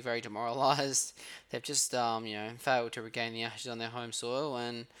obviously be very demoralised. They've just, failed to regain the Ashes on their home soil,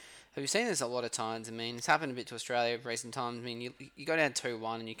 and we've seen this a lot of times. I mean, it's happened a bit to Australia in recent times. I mean, you go down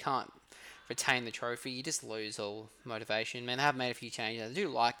 2-1 and you can't retain the trophy, you just lose all motivation. Man, they have made a few changes. I do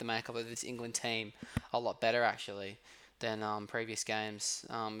like the makeup of this England team a lot better, actually, than previous games.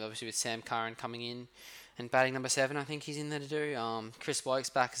 Obviously, with Sam Curran coming in and batting number 7, I think he's in there to do. Chris Woakes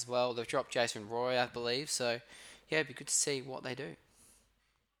back as well. They've dropped Jason Roy, I believe. So, yeah, it'd be good to see what they do.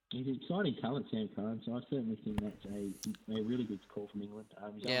 He's an exciting talent, Sam Curran, so I certainly think that's a really good call from England.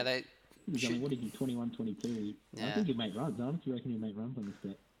 What is he, 21, 22? Yeah. I think he'll make runs. I honestly reckon he'll make runs on this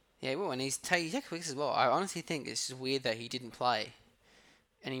bet. Yeah, well, and he takes wickets as well. I honestly think it's just weird that he didn't play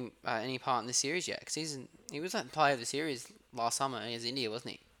any part in the series yet, because he was that player of the series last summer against India,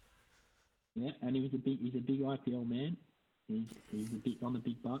 wasn't he? Yeah, and he's a big IPL man. He's on the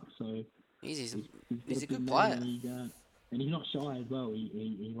big bucks, so he's a good player. And he's not shy as well.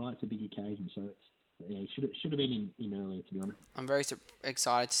 He likes a big occasion, so he should have been in earlier, to be honest. I'm very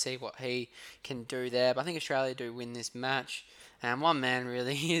excited to see what he can do there. But I think Australia do win this match. And one man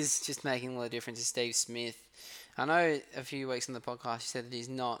really is just making a lot of difference is Steve Smith. I know a few weeks on the podcast he said that he's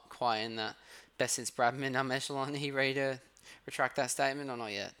not quite in that best since Bradman echelon. Are you ready to retract that statement or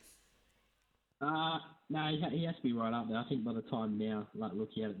not yet? No, he has to be right up there. I think by the time now, like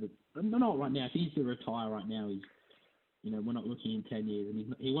looking at it, not right now. If he's to retire right now, we're not looking in 10 years,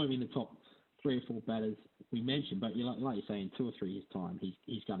 and he won't be in the top 3 or 4 batters we mentioned. But like you're saying, 2 or 3 years time,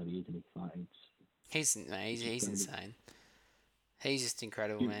 he's going to be, isn't he? Like, he's insane. He's just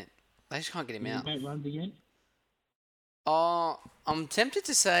incredible, man. They just can't get him out. Make runs again? Oh, I'm tempted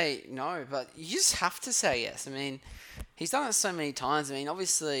to say no, but you just have to say yes. I mean, he's done it so many times. I mean,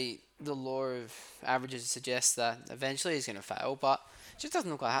 obviously, the law of averages suggests that eventually he's going to fail, but it just doesn't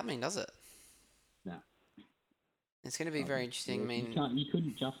look like happening, does it? No. It's going to be very interesting. Yeah, I mean, you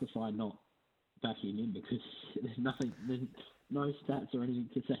couldn't justify not backing him because there's no stats or anything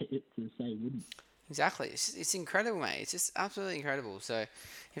to say wouldn't. Exactly. It's incredible, mate. It's just absolutely incredible. So,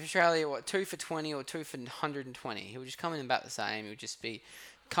 if Australia, 2 for 20 or 2 for 120, he'll just come in about the same. He'll just be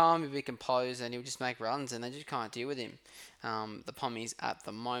calm, he'll be composed, and he'll just make runs, and they just can't deal with him. The Pommies at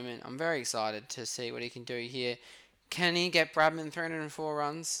the moment. I'm very excited to see what he can do here. Can he get Bradman 304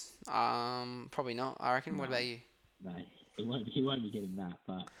 runs? Probably not, I reckon. What about you? No, he won't be getting that,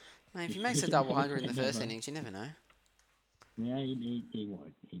 but... Mate, if he makes a double 100 in the first innings, you never know. Yeah, he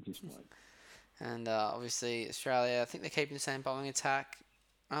won't. He just won't. And obviously, Australia, I think they're keeping the same bowling attack.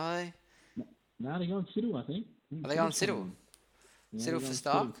 Are they? No, they're going Siddle, I think. Are they going Siddle? Yeah, Siddle for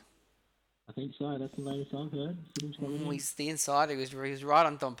Stark? I think so. That's the latest I've heard. He's the insider. He was right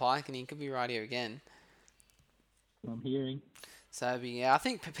on Don Pike, and he could be right here again. I'm hearing. So yeah, I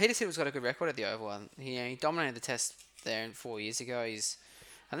think Peter Siddle's got a good record at the Oval. He dominated the Test there 4 years ago.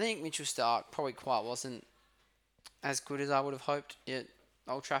 I think Mitchell Stark probably quite wasn't as good as I would have hoped at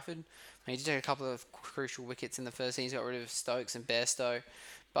Old Trafford. He did take a couple of crucial wickets in the first innings. Got rid of Stokes and Bairstow,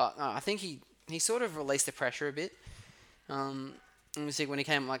 but I think he sort of released the pressure a bit. Obviously when he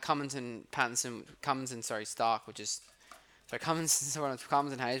came like Cummins and sorry Stark were just so Cummins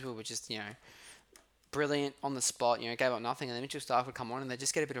and Hazel were just brilliant on the spot. Gave up nothing, and then Mitchell Stark would come on and they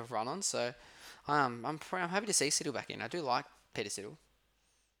just get a bit of run on. So I'm happy to see Siddle back in. I do like Peter Siddle.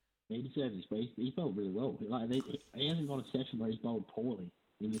 He deserves his space. He's bowled really well. He hasn't got a session where he's bowled poorly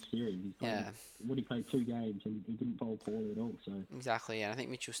in this series. He played 2 games and he didn't bowl poorly at all. So exactly, yeah. I think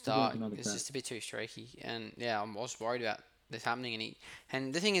Mitchell Stark is just a bit too streaky, and yeah, I was worried about this happening.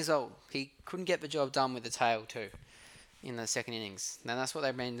 And the thing is, he couldn't get the job done with the tail too in the second innings. Now that's what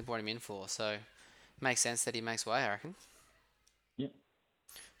they brought him in for. So it makes sense that he makes way, I reckon. Yeah,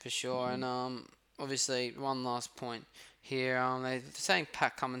 for sure. And obviously one last point here. They're saying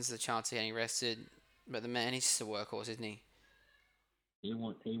Pat Cummins has a chance of getting rested, but the man, he's just a workhorse, isn't he?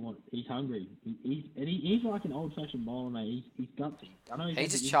 He's hungry. He's like an old-fashioned bowler, mate. He's gutsy. I know he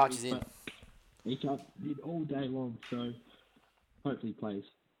just charges in. He did all day long, so hopefully he plays.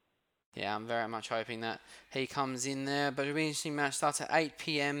 Yeah, I'm very much hoping that he comes in there. But it'll be an interesting match. Starts at 8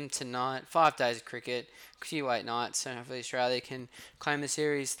 p.m. tonight. 5 days of cricket. A few late nights. So hopefully Australia can claim the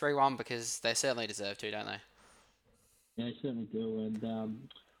series 3-1 because they certainly deserve to, don't they? Yeah, they certainly do. And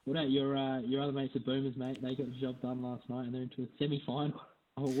what about your other mates, the Boomers, mate? They got the job done last night and they're into a semi-final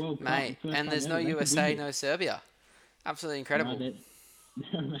of a World Cup. Mate, and there's no USA, no Serbia. Absolutely incredible. No,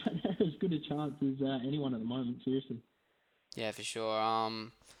 they're as good a chance as anyone at the moment, seriously. Yeah, for sure.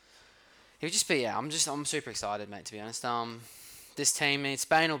 It would just be I'm super excited, mate. To be honest, this team,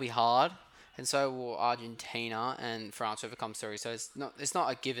 Spain will be hard, and so will Argentina and France if it comes through. So it's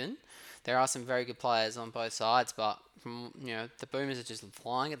not a given. There are some very good players on both sides, but the Boomers are just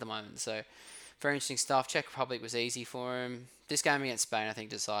flying at the moment. So very interesting stuff. Czech Republic was easy for them. This game against Spain, I think,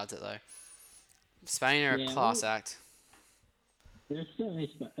 decides it though. Spain are a class act. They're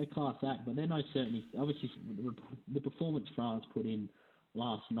certainly a class act, but they're no certainty. Obviously, the performance France put in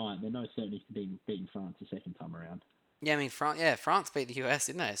last night, they're no certainty to beating France the second time around. Yeah, I mean, France beat the US,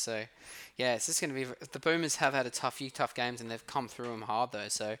 didn't they? So, yeah, it's just going to be... The Boomers have had few tough games, and they've come through them hard, though.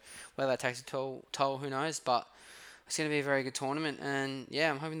 So, whether that takes a toll, who knows? But it's going to be a very good tournament, and, yeah,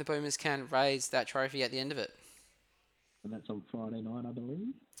 I'm hoping the Boomers can raise that trophy at the end of it. And that's on Friday night, I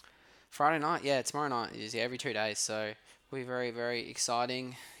believe? Friday night? Yeah, tomorrow night. It is, every 2 days, so it'll be very, very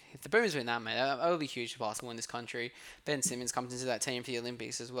exciting. If the Boomers win that, mate, that will be huge for basketball in this country. Ben Simmons comes into that team for the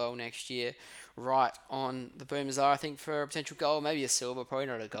Olympics as well next year. Right on the Boomers are, I think, for a potential gold, maybe a silver, probably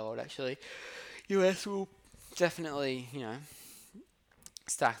not a gold, actually. US will definitely,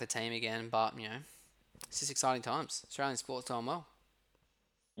 stack the team again, but, it's just exciting times. Australian sport's doing well.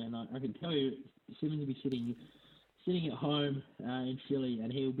 And I can tell you, Simmons will be sitting at home in Philly,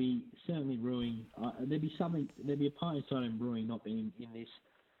 and he'll be certainly ruining. There'll be a part inside him ruining not being in this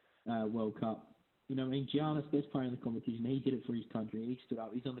World Cup. Giannis, best player in the competition, he did it for his country. He stood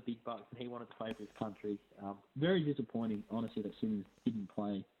up. He's on the big bucks, and he wanted to play for his country. Very disappointing, honestly, that Simmons didn't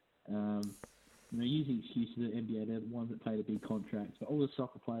play. Using excuses that NBA, they're the ones that play the big contracts, but all the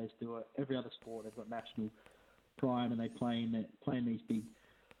soccer players do it. Every other sport, they've got national pride, and they play in these big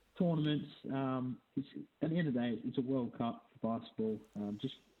tournaments. At the end of the day, it's a World Cup for basketball.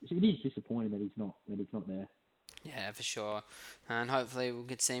 It is disappointing that he's not there. Yeah, for sure. And hopefully we'll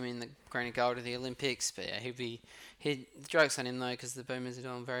get to see him in the green and gold of the Olympics. But yeah, the joke's on him though, because the Boomers are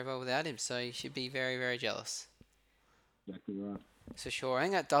doing very well without him. So he should be very, very jealous. Exactly right. For sure. I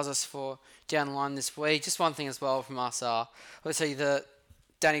think that does us for down the line this week. Just one thing as well from us. Obviously the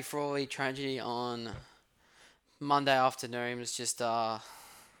Danny Frawley tragedy on Monday afternoon was just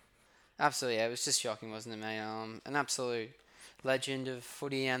absolutely, it was just shocking, wasn't it, mate? An absolute legend of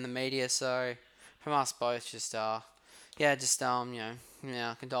footy and the media. So from us both, just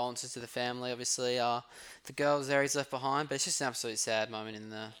condolences to the family. Obviously, the girls there he's left behind, but it's just an absolute sad moment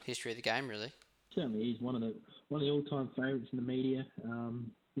in the history of the game, really. Certainly, he's one of the all-time favourites in the media.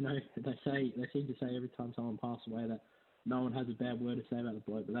 They seem to say every time someone passes away that no one has a bad word to say about the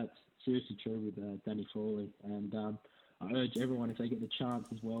bloke, but that's seriously true with Danny Frawley. And I urge everyone, if they get the chance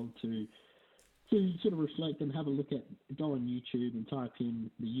as well, to sort of reflect and have a look at, go on YouTube and type in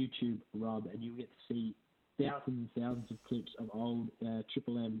the YouTube rub, and you'll get to see thousands and thousands of clips of old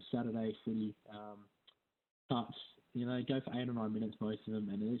Triple M Saturday footy cuts. Go for 8 or 9 minutes, most of them,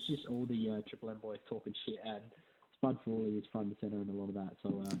 and it's just all the Triple M boys talking shit, and Spud Frawley is front and centre in a lot of that, so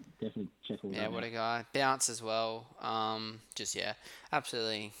definitely check all Yeah, that what out. a guy. Bounce as well. Just yeah,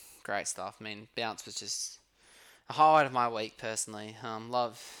 absolutely great stuff. I mean, Bounce was just a highlight of my week personally.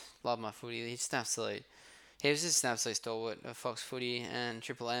 Love my footy. He was just an absolute stalwart of Fox Footy and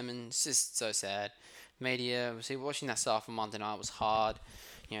Triple M, and it's just so sad. Media, see, watching that stuff on Monday night was hard.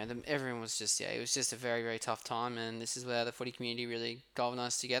 Everyone was just, yeah, it was just a very, very tough time, and this is where the footy community really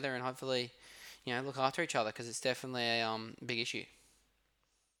galvanised together and hopefully, look after each other because it's definitely a big issue.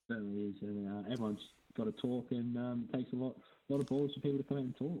 Certainly is, and everyone's got to talk, and it takes lot of balls for people to come out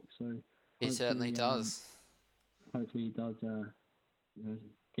and talk. So It certainly hopefully, does. hopefully it does,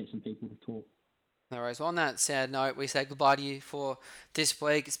 get some people to talk. No worries. Well, on that sad note, we say goodbye to you for this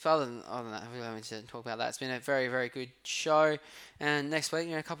week. It's other than that, we don't need to talk about that. It's been a very, very good show, and next week,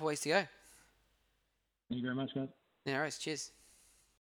 a couple of weeks to go. Thank you very much, guys. No worries. Cheers.